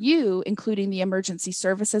then for you, including the emergency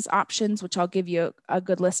services options, which I'll give you a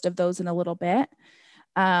good list of those in a little bit,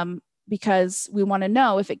 because we want to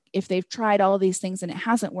know if they've tried all of these things and it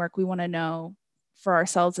hasn't worked, we want to know for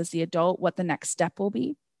ourselves as the adult what the next step will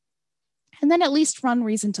be. And then at least run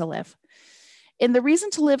reason to live. And the reason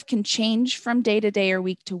to live can change from day to day or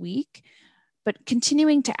week to week, but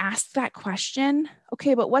continuing to ask that question,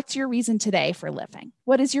 okay, but what's your reason today for living?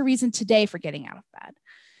 What is your reason today for getting out of bed?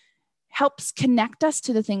 Helps connect us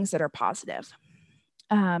to the things that are positive.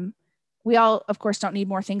 We all, of course, don't need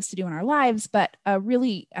more things to do in our lives, but a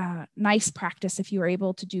really nice practice, if you are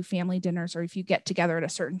able to do family dinners or if you get together at a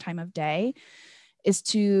certain time of day, is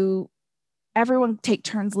to everyone take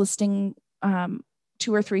turns listing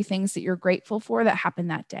 2 or 3 things that you're grateful for that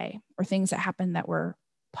happened that day, or things that happened that were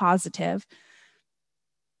positive.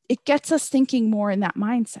 It gets us thinking more in that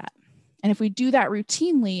mindset. And if we do that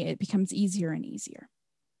routinely, it becomes easier and easier.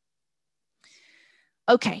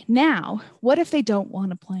 Okay, now, what if they don't want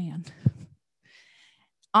to plan?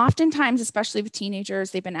 Oftentimes, especially with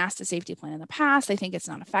teenagers, they've been asked a safety plan in the past. They think it's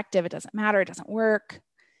not effective. It doesn't matter. It doesn't work.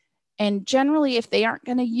 And generally, if they aren't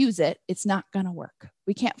going to use it, it's not going to work.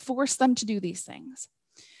 We can't force them to do these things.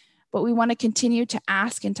 But we want to continue to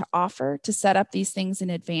ask and to offer to set up these things in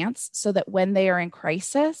advance so that when they are in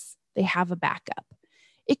crisis, they have a backup.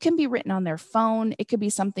 It can be written on their phone. It could be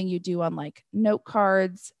something you do on like note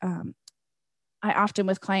cards. I often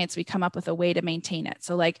with clients, we come up with a way to maintain it.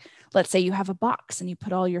 So like, let's say you have a box and you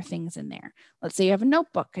put all your things in there. Let's say you have a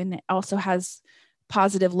notebook and it also has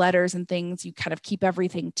positive letters and things. You kind of keep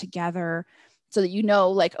everything together so that you know,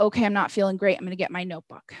 like, okay, I'm not feeling great. I'm going to get my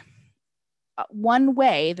notebook. One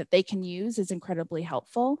way that they can use is incredibly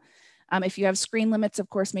helpful. If you have screen limits, of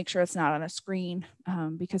course, make sure it's not on a screen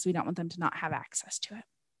because we don't want them to not have access to it.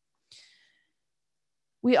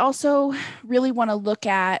 We also really want to look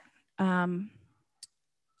at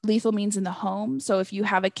lethal means in the home. So if you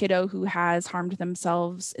have a kiddo who has harmed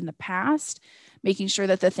themselves in the past, making sure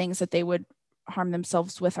that the things that they would harm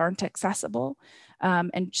themselves with aren't accessible,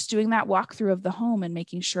 and just doing that walkthrough of the home and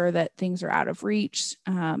making sure that things are out of reach,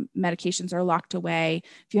 medications are locked away.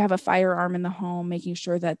 If you have a firearm in the home, making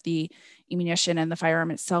sure that the ammunition and the firearm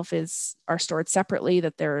itself are stored separately,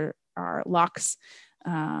 that there are locks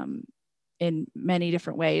in many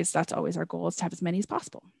different ways. That's always our goal, is to have as many as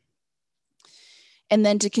possible. And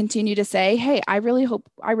then to continue to say, hey, I really want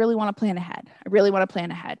to plan ahead. I really want to plan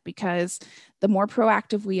ahead, because the more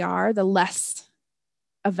proactive we are, the less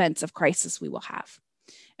events of crisis we will have.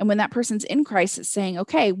 And when that person's in crisis, saying,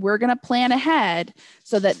 okay, we're going to plan ahead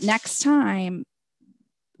so that next time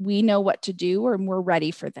we know what to do or we're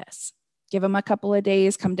ready for this. Give them a couple of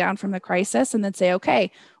days, come down from the crisis, and then say,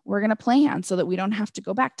 okay, we're going to plan so that we don't have to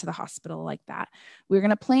go back to the hospital like that. We're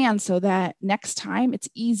going to plan so that next time it's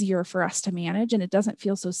easier for us to manage and it doesn't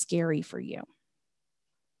feel so scary for you.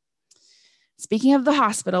 Speaking of the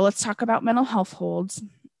hospital, let's talk about mental health holds.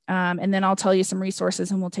 And then I'll tell you some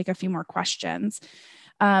resources and we'll take a few more questions.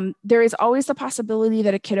 There is always the possibility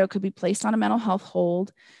that a kiddo could be placed on a mental health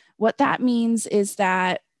hold. What that means is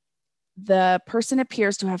that the person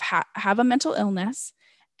appears to have a mental illness,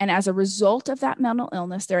 and as a result of that mental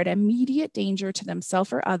illness, they're at immediate danger to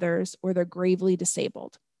themselves or others, or they're gravely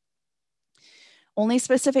disabled. Only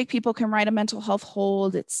specific people can write a mental health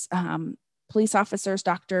hold. It's police officers,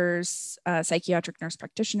 doctors, psychiatric nurse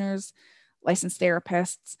practitioners, licensed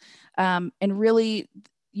therapists. And really,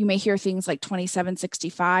 you may hear things like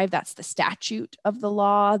 2765. That's the statute of the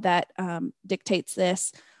law that dictates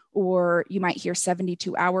this. Or you might hear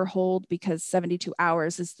 72-hour hold, because 72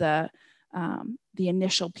 hours is the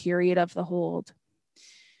initial period of the hold.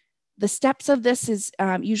 The steps of this is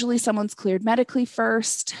usually someone's cleared medically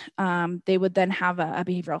first. They would then have a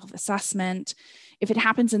behavioral health assessment. If it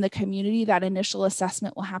happens in the community, that initial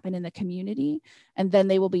assessment will happen in the community, and then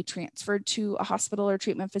they will be transferred to a hospital or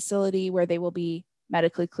treatment facility where they will be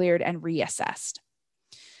medically cleared and reassessed.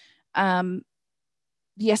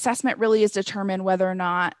 The assessment really is determined whether or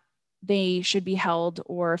not they should be held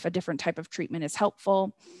or if a different type of treatment is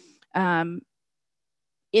helpful. In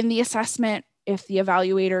the assessment, if the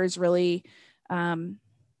evaluator is really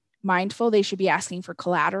mindful, they should be asking for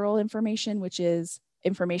collateral information, which is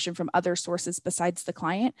information from other sources besides the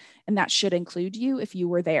client, and that should include you if you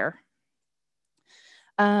were there.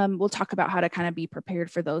 We'll talk about how to kind of be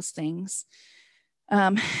prepared for those things.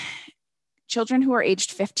 Children who are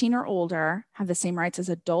aged 15 or older have the same rights as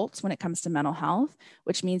adults when it comes to mental health,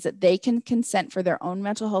 which means that they can consent for their own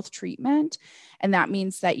mental health treatment. And that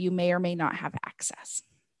means that you may or may not have access.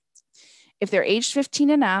 If they're aged 15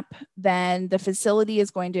 and up, then the facility is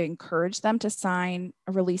going to encourage them to sign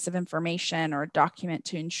a release of information or a document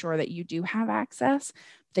to ensure that you do have access.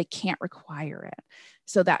 They can't require it.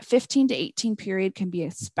 So that 15 to 18 period can be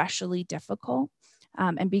especially difficult.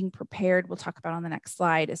 And being prepared, we'll talk about on the next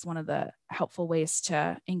slide, is one of the helpful ways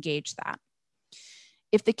to engage that.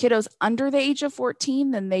 If the kiddo's under the age of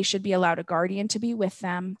 14, then they should be allowed a guardian to be with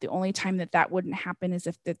them. The only time that that wouldn't happen is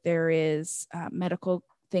if there is medical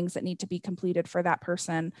things that need to be completed for that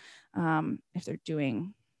person. If they're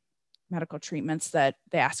doing medical treatments that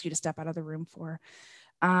they ask you to step out of the room for.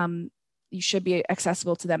 You should be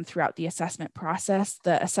accessible to them throughout the assessment process.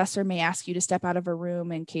 The assessor may ask you to step out of a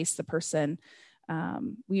room in case the person,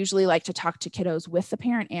 we usually like to talk to kiddos with the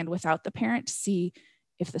parent and without the parent to see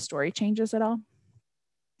if the story changes at all.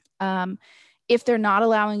 If they're not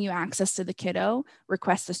allowing you access to the kiddo,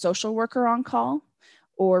 request the social worker on call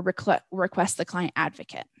or request the client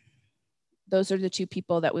advocate. Those are the two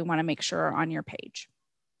people that we want to make sure are on your page.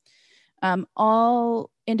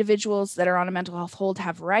 All individuals that are on a mental health hold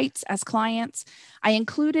have rights as clients. I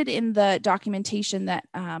included in the documentation that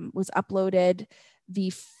was uploaded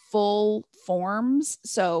the full forms.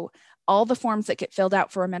 So all the forms that get filled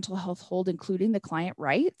out for a mental health hold, including the client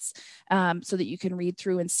rights, so that you can read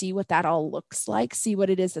through and see what that all looks like, see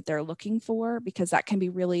what it is that they're looking for, because that can be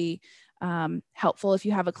really helpful if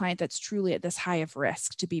you have a client that's truly at this high of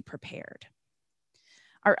risk to be prepared.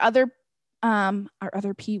 Our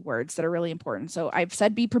other P words that are really important. So I've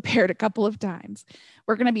said be prepared a couple of times.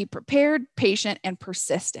 We're going to be prepared, patient, and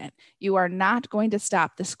persistent. You are not going to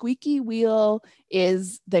stop. The squeaky wheel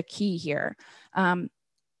is the key here.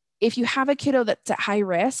 If you have a kiddo that's at high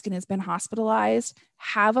risk and has been hospitalized,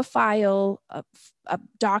 have a file, a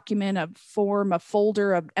document, a form, a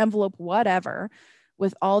folder, an envelope, whatever,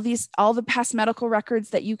 with all the past medical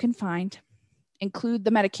records that you can find. Include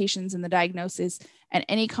the medications and the diagnosis and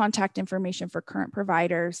any contact information for current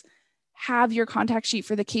providers. Have your contact sheet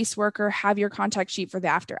for the caseworker, have your contact sheet for the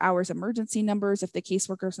after hours emergency numbers. If the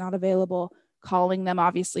caseworker is not available, calling them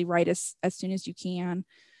obviously right as soon as you can.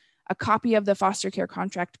 A copy of the foster care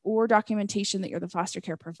contract or documentation that you're the foster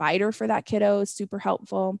care provider for that kiddo is super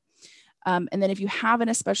helpful. And then if you have an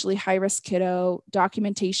especially high risk kiddo,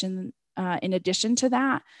 documentation in addition to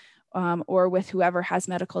that, or with whoever has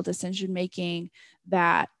medical decision making,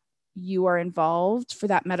 that you are involved for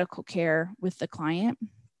that medical care with the client.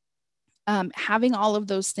 Having all of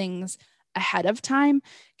those things ahead of time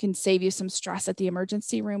can save you some stress at the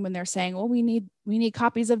emergency room when they're saying, well, we need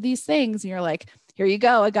copies of these things. And you're like, here you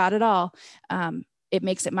go, I got it all. It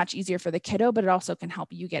makes it much easier for the kiddo, but it also can help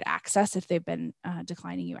you get access if they've been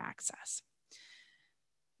declining you access.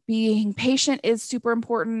 Being patient is super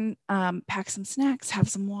important. Pack some snacks, have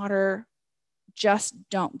some water. Just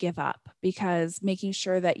don't give up, because making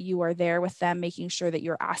sure that you are there with them, making sure that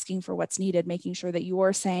you're asking for what's needed, making sure that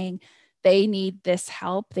you're saying they need this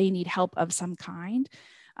help, they need help of some kind,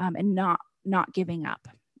 and not giving up,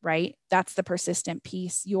 right? That's the persistent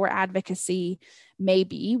piece. Your advocacy may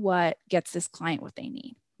be what gets this client what they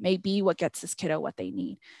need, may be what gets this kiddo what they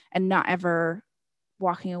need, and not ever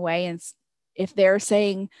walking away. And if they're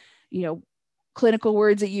saying, clinical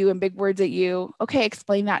words at you and big words at you, okay,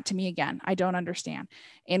 explain that to me again. I don't understand.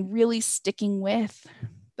 And really sticking with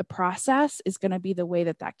the process is going to be the way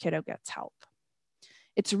that that kiddo gets help.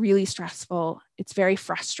 It's really stressful. It's very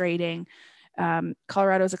frustrating.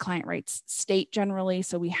 Colorado is a client rights state generally,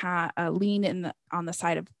 so we have a lean on the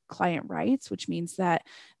side of client rights, which means that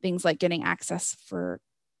things like getting access for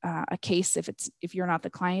a case, if you're not the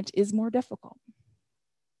client, is more difficult.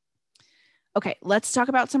 Okay, let's talk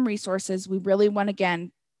about some resources. We really want,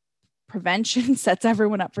 again, prevention sets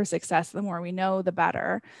everyone up for success. The more we know, the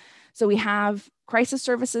better. So we have crisis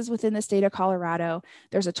services within the state of Colorado.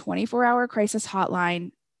 There's a 24-hour crisis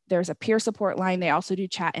hotline. There's a peer support line. They also do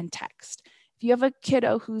chat and text. If you have a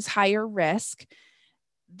kiddo who's higher risk,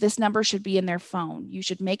 this number should be in their phone. You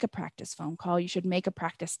should make a practice phone call. You should make a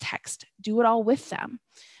practice text. Do it all with them,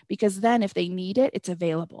 because then if they need it, it's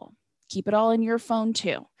available. Keep it all in your phone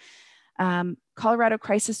too. Colorado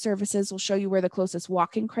Crisis Services will show you where the closest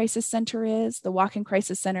walk-in crisis center is. The walk-in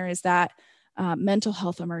crisis center is that mental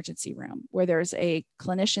health emergency room where there's a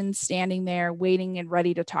clinician standing there waiting and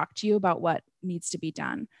ready to talk to you about what needs to be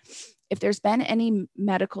done. If there's been any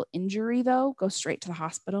medical injury, though, go straight to the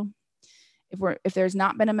hospital. If there's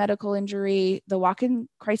not been a medical injury, the walk-in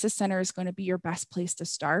crisis center is going to be your best place to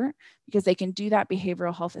start, because they can do that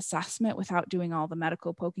behavioral health assessment without doing all the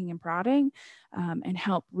medical poking and prodding, and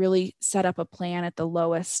help really set up a plan at the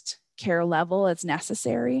lowest care level as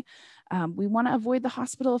necessary. We want to avoid the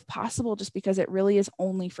hospital if possible, just because it really is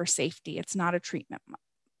only for safety. It's not a treatment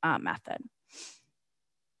method.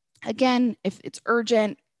 Again, if it's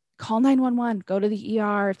urgent, call 911, go to the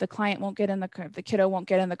ER. If the client won't get in the car, if the kiddo won't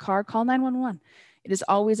get in the car, call 911. It is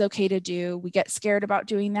always okay to do. We get scared about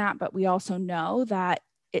doing that, but we also know that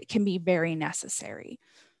it can be very necessary.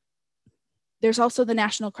 There's also the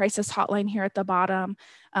National Crisis Hotline here at the bottom.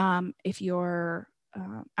 If you're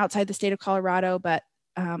outside the state of Colorado, but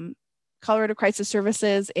Colorado Crisis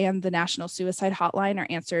Services and the National Suicide Hotline are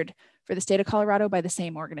answered for the state of Colorado by the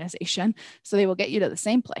same organization. So they will get you to the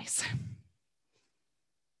same place.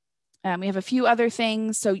 We have a few other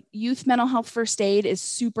things. So youth mental health first aid is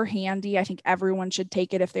super handy. I think everyone should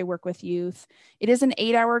take it if they work with youth. It is an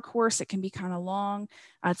 8-hour course. It can be kind of long.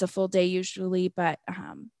 It's a full day usually, but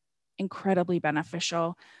incredibly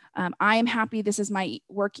beneficial. I am happy. This is my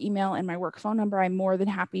work email and my work phone number. I'm more than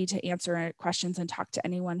happy to answer questions and talk to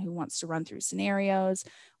anyone who wants to run through scenarios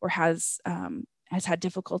or has had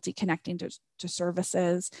difficulty connecting to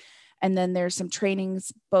services. And then there's some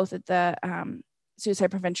trainings both at the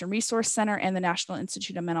Suicide Prevention Resource Center and the National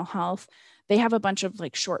Institute of Mental Health. They have a bunch of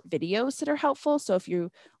like short videos that are helpful. So if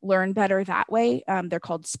you learn better that way, they're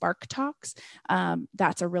called Spark Talks.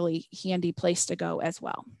 That's a really handy place to go as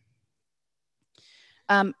well.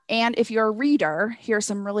 And if you're a reader, here are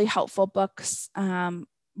some really helpful books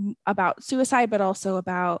about suicide, but also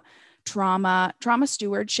about trauma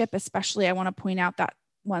stewardship. Especially, I want to point out that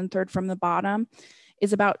 1/3 from the bottom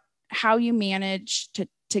is about how you manage to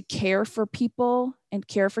care for people and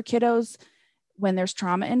care for kiddos when there's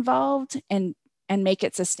trauma involved and make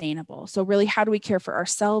it sustainable. So really, how do we care for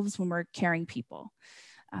ourselves when we're caring people,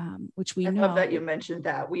 which we know. I love that you mentioned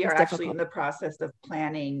that. We are actually in the process of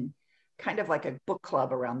planning kind of like a book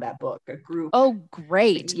club around that book, a group. Oh,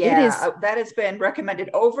 great. Yeah, that has been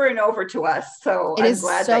recommended over and over to us. So I'm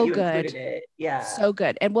glad that you included it. Yeah. So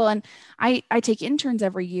good. And I take interns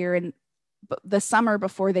every year, and the summer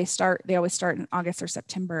before they always start in August or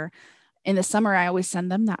September. In the summer, I always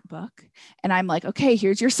send them that book. And I'm like, okay,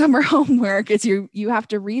 here's your summer homework. You have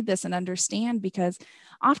to read this and understand, because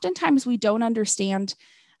oftentimes we don't understand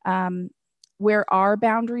where our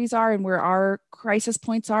boundaries are and where our crisis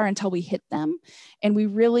points are until we hit them. And we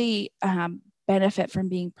really benefit from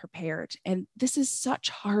being prepared. And this is such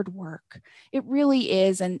hard work. It really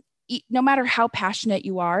is. And no matter how passionate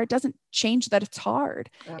you are, it doesn't change that it's hard.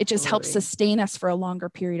 Absolutely. It just helps sustain us for a longer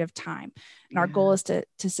period of time. And our goal is to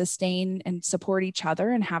sustain and support each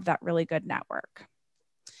other and have that really good network.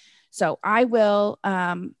 So I will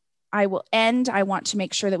end. I want to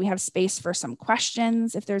make sure that we have space for some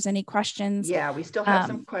questions, if there's any questions. Yeah, we still have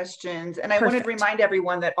some questions. And I wanted to remind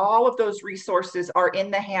everyone that all of those resources are in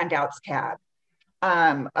the handouts tab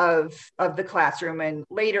of the classroom. And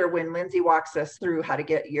later, when Lindsay walks us through how to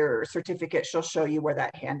get your certificate, she'll show you where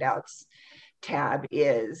that handouts tab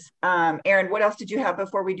is. Erin, what else did you have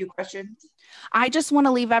before we do questions? I just want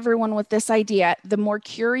to leave everyone with this idea. The more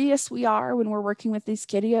curious we are when we're working with these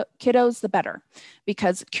kiddos, the better,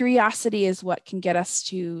 because curiosity is what can get us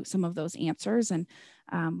to some of those answers. And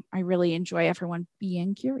I really enjoy everyone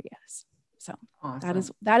being curious. So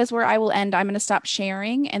awesome. that is where I will end. I'm going to stop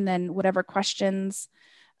sharing, and then whatever questions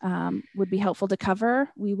would be helpful to cover,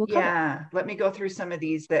 we will cover. Yeah, let me go through some of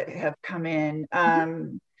these that have come in.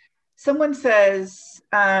 Someone says,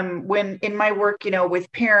 when in my work,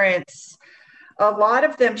 with parents, a lot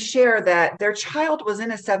of them share that their child was in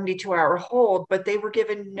a 72-hour hold, but they were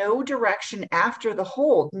given no direction after the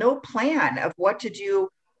hold, no plan of what to do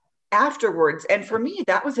afterwards. And for me,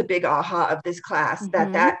 that was a big aha of this class,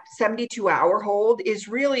 that 72-hour hold is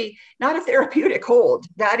really not a therapeutic hold.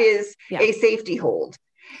 That is a safety hold.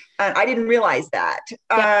 I didn't realize that.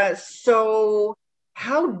 So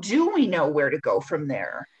how do we know where to go from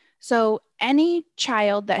there? So any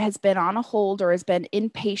child that has been on a hold or has been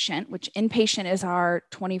inpatient, which inpatient is our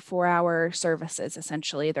 24-hour services,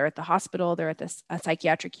 essentially. They're at the hospital, they're at a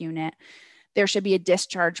psychiatric unit. There should be a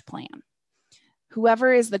discharge plan.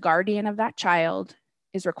 Whoever is the guardian of that child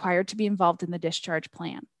is required to be involved in the discharge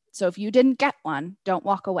plan. So if you didn't get one, don't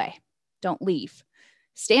walk away. Don't leave.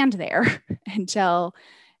 Stand there and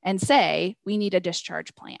say, we need a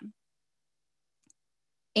discharge plan.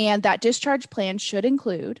 And that discharge plan should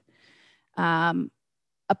include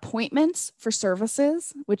appointments for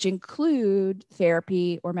services, which include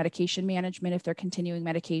therapy or medication management if they're continuing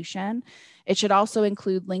medication. It should also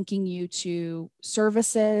include linking you to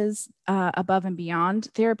services above and beyond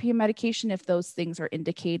therapy and medication if those things are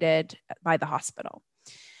indicated by the hospital.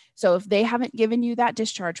 So if they haven't given you that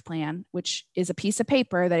discharge plan, which is a piece of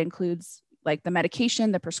paper that includes like the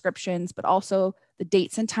medication, the prescriptions, but also the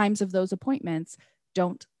dates and times of those appointments,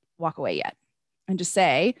 don't walk away yet. And just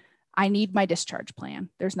say, I need my discharge plan.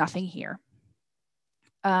 There's nothing here.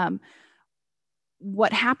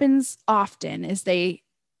 What happens often is they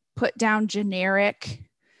put down generic,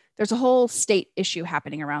 there's a whole state issue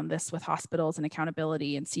happening around this with hospitals and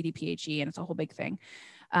accountability and CDPHE, and it's a whole big thing.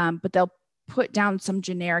 But they'll put down some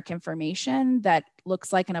generic information that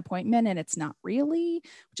looks like an appointment and it's not really,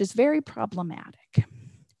 which is very problematic.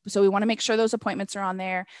 So we want to make sure those appointments are on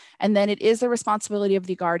there. And then it is the responsibility of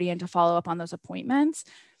the guardian to follow up on those appointments.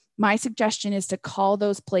 My suggestion is to call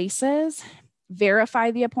those places,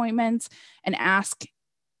 verify the appointments, and ask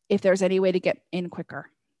if there's any way to get in quicker.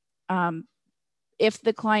 If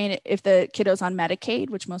the kiddo's on Medicaid,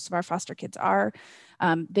 which most of our foster kids are,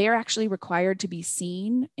 they're actually required to be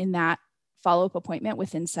seen in that follow-up appointment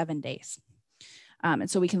within 7 days. And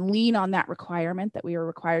so we can lean on that requirement that we are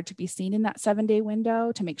required to be seen in that 7-day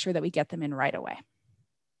window to make sure that we get them in right away.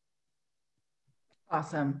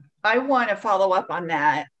 Awesome. I want to follow up on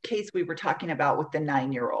that case we were talking about with the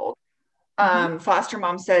 9-year-old. Foster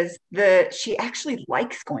mom says that she actually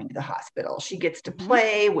likes going to the hospital. She gets to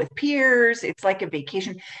play with peers. It's like a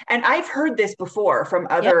vacation. And I've heard this before from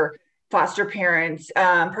other foster parents,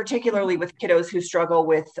 particularly with kiddos who struggle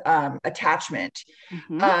with attachment.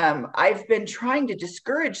 I've been trying to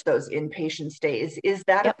discourage those inpatient stays. Is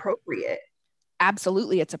that appropriate?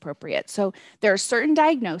 Absolutely, it's appropriate. So there are certain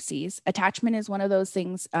diagnoses. Attachment is one of those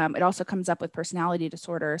things. It also comes up with personality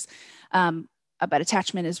disorders. But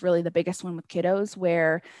attachment is really the biggest one with kiddos,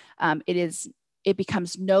 where it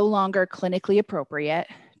becomes no longer clinically appropriate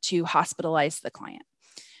to hospitalize the client.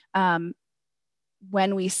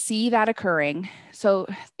 When we see that occurring, so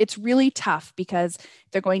it's really tough because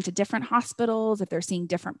they're going to different hospitals, if they're seeing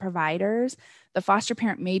different providers, the foster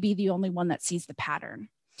parent may be the only one that sees the pattern.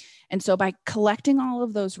 And so by collecting all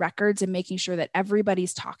of those records and making sure that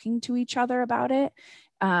everybody's talking to each other about it,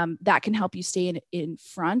 that can help you stay in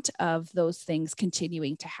front of those things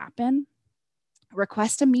continuing to happen.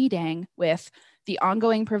 Request a meeting with the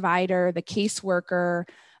ongoing provider, the caseworker,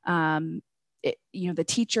 the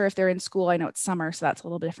teacher if they're in school. I know it's summer, so that's a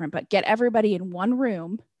little different, but get everybody in one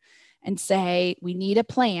room and say, we need a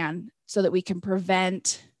plan so that we can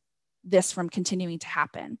prevent this from continuing to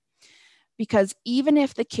happen. Because even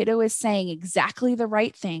if the kiddo is saying exactly the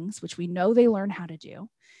right things, which we know they learn how to do,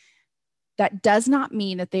 that does not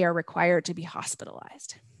mean that they are required to be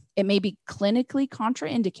hospitalized. It may be clinically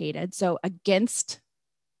contraindicated, so against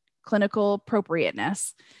clinical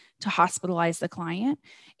appropriateness to hospitalize the client.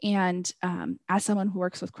 And as someone who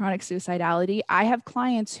works with chronic suicidality, I have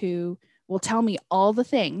clients who will tell me all the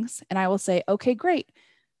things and I will say, okay, great.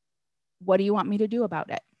 What do you want me to do about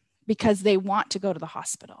it? Because they want to go to the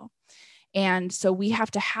hospital. And so we have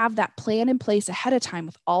to have that plan in place ahead of time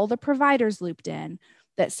with all the providers looped in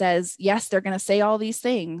that says, yes, they're going to say all these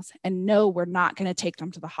things, and no, we're not going to take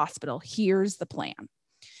them to the hospital. Here's the plan.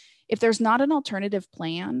 If there's not an alternative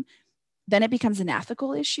plan, then it becomes an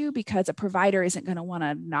ethical issue because a provider isn't going to want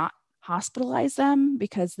to not hospitalize them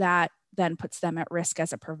because that then puts them at risk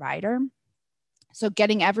as a provider. So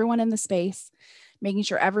getting everyone in the space, making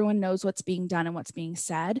sure everyone knows what's being done and what's being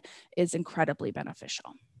said is incredibly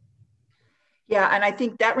beneficial. Yeah, and I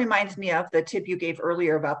think that reminds me of the tip you gave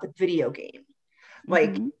earlier about the video game.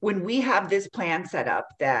 Like when we have this plan set up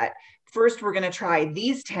that first we're going to try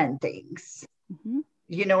these 10 things,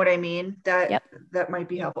 you know what I mean? That might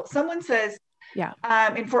be helpful. Someone says,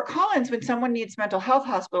 in Fort Collins, when someone needs mental health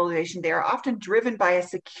hospitalization, they are often driven by a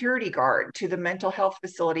security guard to the mental health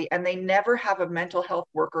facility, and they never have a mental health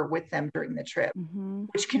worker with them during the trip,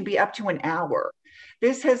 which can be up to an hour.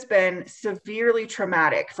 This has been severely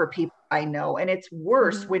traumatic for people I know, and it's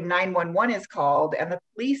worse when 911 is called and the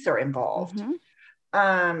police are involved.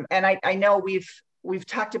 And I know we've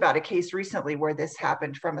talked about a case recently where this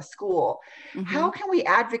happened from a school. How can we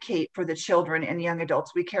advocate for the children and young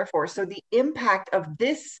adults we care for so the impact of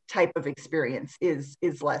this type of experience is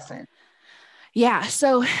lessened? Yeah,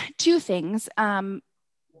 so 2 things.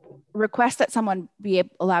 Request that someone be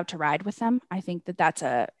allowed to ride with them. I think that's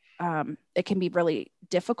it can be really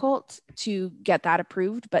difficult to get that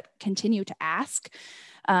approved, but continue to ask.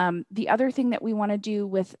 The other thing that we want to do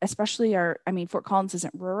with, especially Fort Collins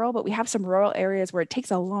isn't rural, but we have some rural areas where it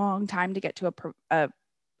takes a long time to get to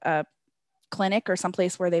a clinic or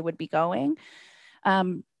someplace where they would be going.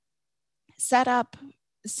 Set up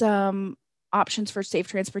some options for safe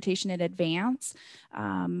transportation in advance.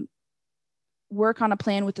 Work on a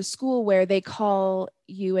plan with the school where they call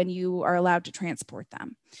you and you are allowed to transport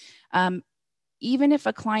them. Even if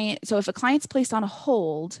a client's placed on a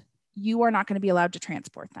hold, you are not going to be allowed to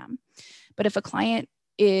transport them. But if a client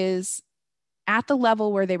is at the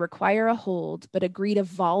level where they require a hold, but agree to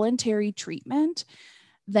voluntary treatment,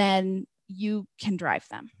 then you can drive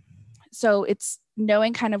them. So it's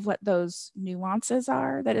knowing kind of what those nuances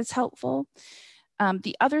are, that is helpful.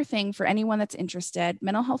 The other thing for anyone that's interested,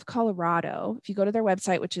 Mental Health Colorado, if you go to their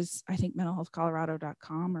website, which is, I think,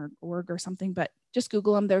 mentalhealthcolorado.com or org or something, but just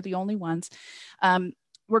Google them. They're the only ones.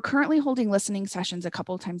 We're currently holding listening sessions a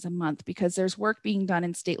couple of times a month because there's work being done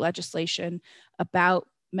in state legislation about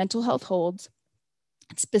mental health holds,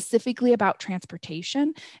 specifically about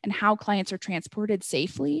transportation and how clients are transported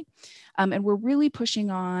safely. And we're really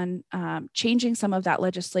pushing on changing some of that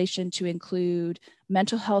legislation to include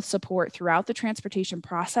mental health support throughout the transportation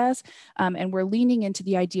process. And we're leaning into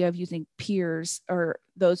the idea of using peers or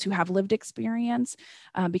those who have lived experience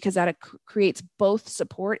because that creates both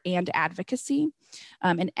support and advocacy.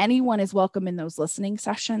 And anyone is welcome in those listening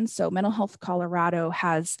sessions. So Mental Health Colorado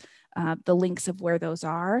has the links of where those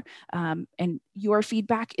are, and your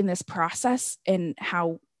feedback in this process and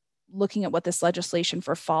how looking at what this legislation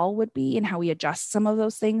for fall would be and how we adjust some of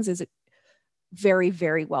those things is very,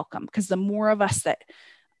 very welcome, because the more of us that,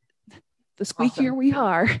 the squeakier we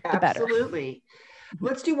are, the better. Absolutely.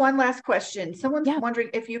 Let's do one last question. Someone's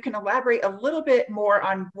wondering if you can elaborate a little bit more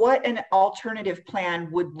on what an alternative plan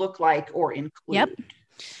would look like or include.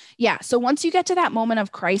 Yeah. So once you get to that moment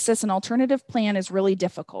of crisis, an alternative plan is really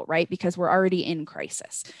difficult, right? Because we're already in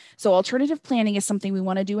crisis. So alternative planning is something we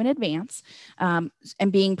want to do in advance and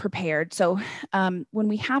being prepared. So when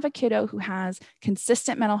we have a kiddo who has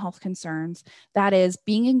consistent mental health concerns, that is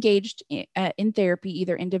being engaged in therapy,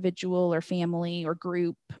 either individual or family or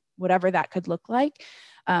group, whatever that could look like,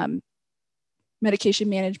 medication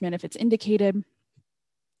management if it's indicated.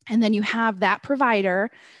 And then you have that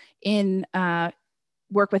provider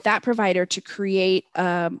work with that provider to create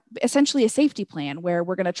essentially a safety plan where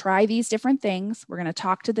we're going to try these different things. We're going to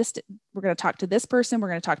talk to this person. We're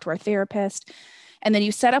going to talk to our therapist. And then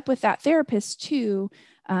you set up with that therapist too,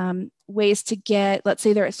 ways to get, let's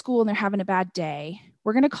say they're at school and they're having a bad day.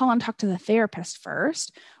 We're going to call and talk to the therapist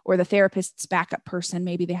first, or the therapist's backup person.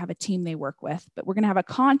 Maybe they have a team they work with, but we're going to have a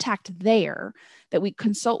contact there that we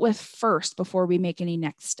consult with first before we make any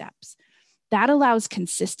next steps. That allows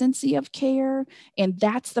consistency of care. And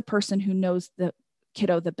that's the person who knows the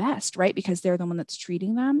kiddo the best, right? Because they're the one that's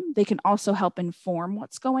treating them. They can also help inform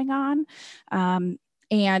what's going on. And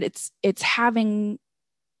it's having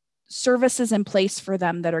services in place for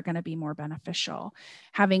them that are going to be more beneficial,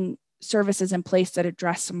 having services in place that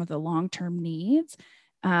address some of the long-term needs.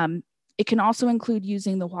 It can also include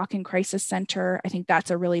using the walk-in crisis center. I think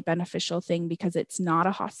that's a really beneficial thing because it's not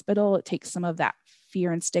a hospital. It takes some of that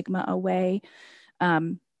fear and stigma away.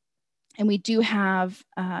 And we do have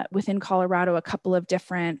within Colorado a couple of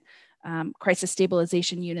different crisis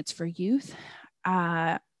stabilization units for youth.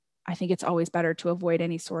 I think it's always better to avoid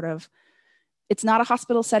any sort of, it's not a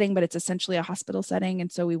hospital setting, but it's essentially a hospital setting.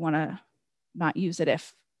 And so we want to not use it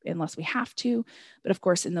unless we have to. But of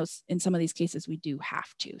course, in some of these cases, we do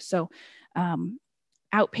have to. So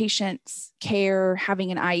outpatient care,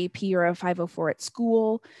 having an IEP or a 504 at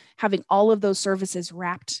school, having all of those services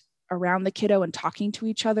wrapped around the kiddo and talking to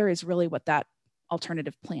each other is really what that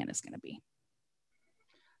alternative plan is going to be.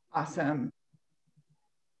 Awesome.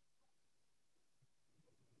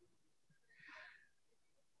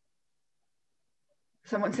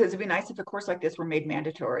 Someone says it'd be nice if a course like this were made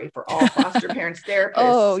mandatory for all foster parents,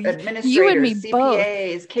 therapists, administrators, you and me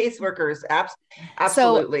CPAs, caseworkers.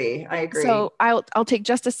 Absolutely. I agree. So I'll take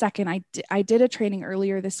just a second. I did a training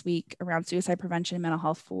earlier this week around suicide prevention and mental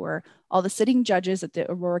health for all the sitting judges at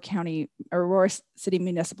the Aurora City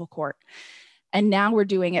Municipal Court. And now we're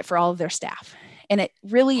doing it for all of their staff. And it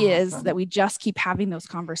really is that we just keep having those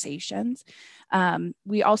conversations.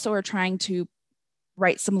 We also are trying to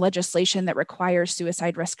write some legislation that requires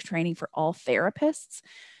suicide risk training for all therapists.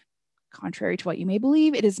 Contrary to what you may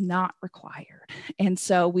believe, it is not required. And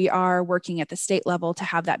so we are working at the state level to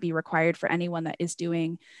have that be required for anyone that is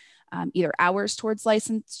doing either hours towards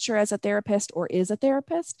licensure as a therapist or is a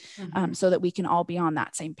therapist, so that we can all be on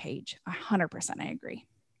that same page. 100%, I agree.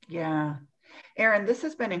 Yeah. Erin, this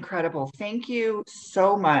has been incredible. Thank you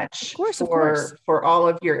so much of course. For all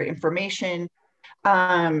of your information.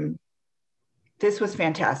 This was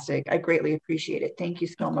fantastic. I greatly appreciate it. Thank you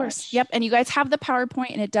so much. Yep. And you guys have the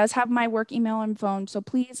PowerPoint, and it does have my work email and phone. So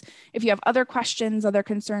please, if you have other questions, other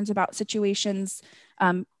concerns about situations,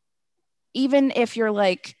 even if you're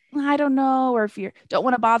like, I don't know, or if you don't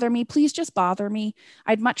want to bother me, please just bother me.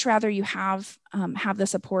 I'd much rather you have the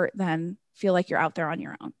support than feel like you're out there on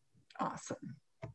your own. Awesome.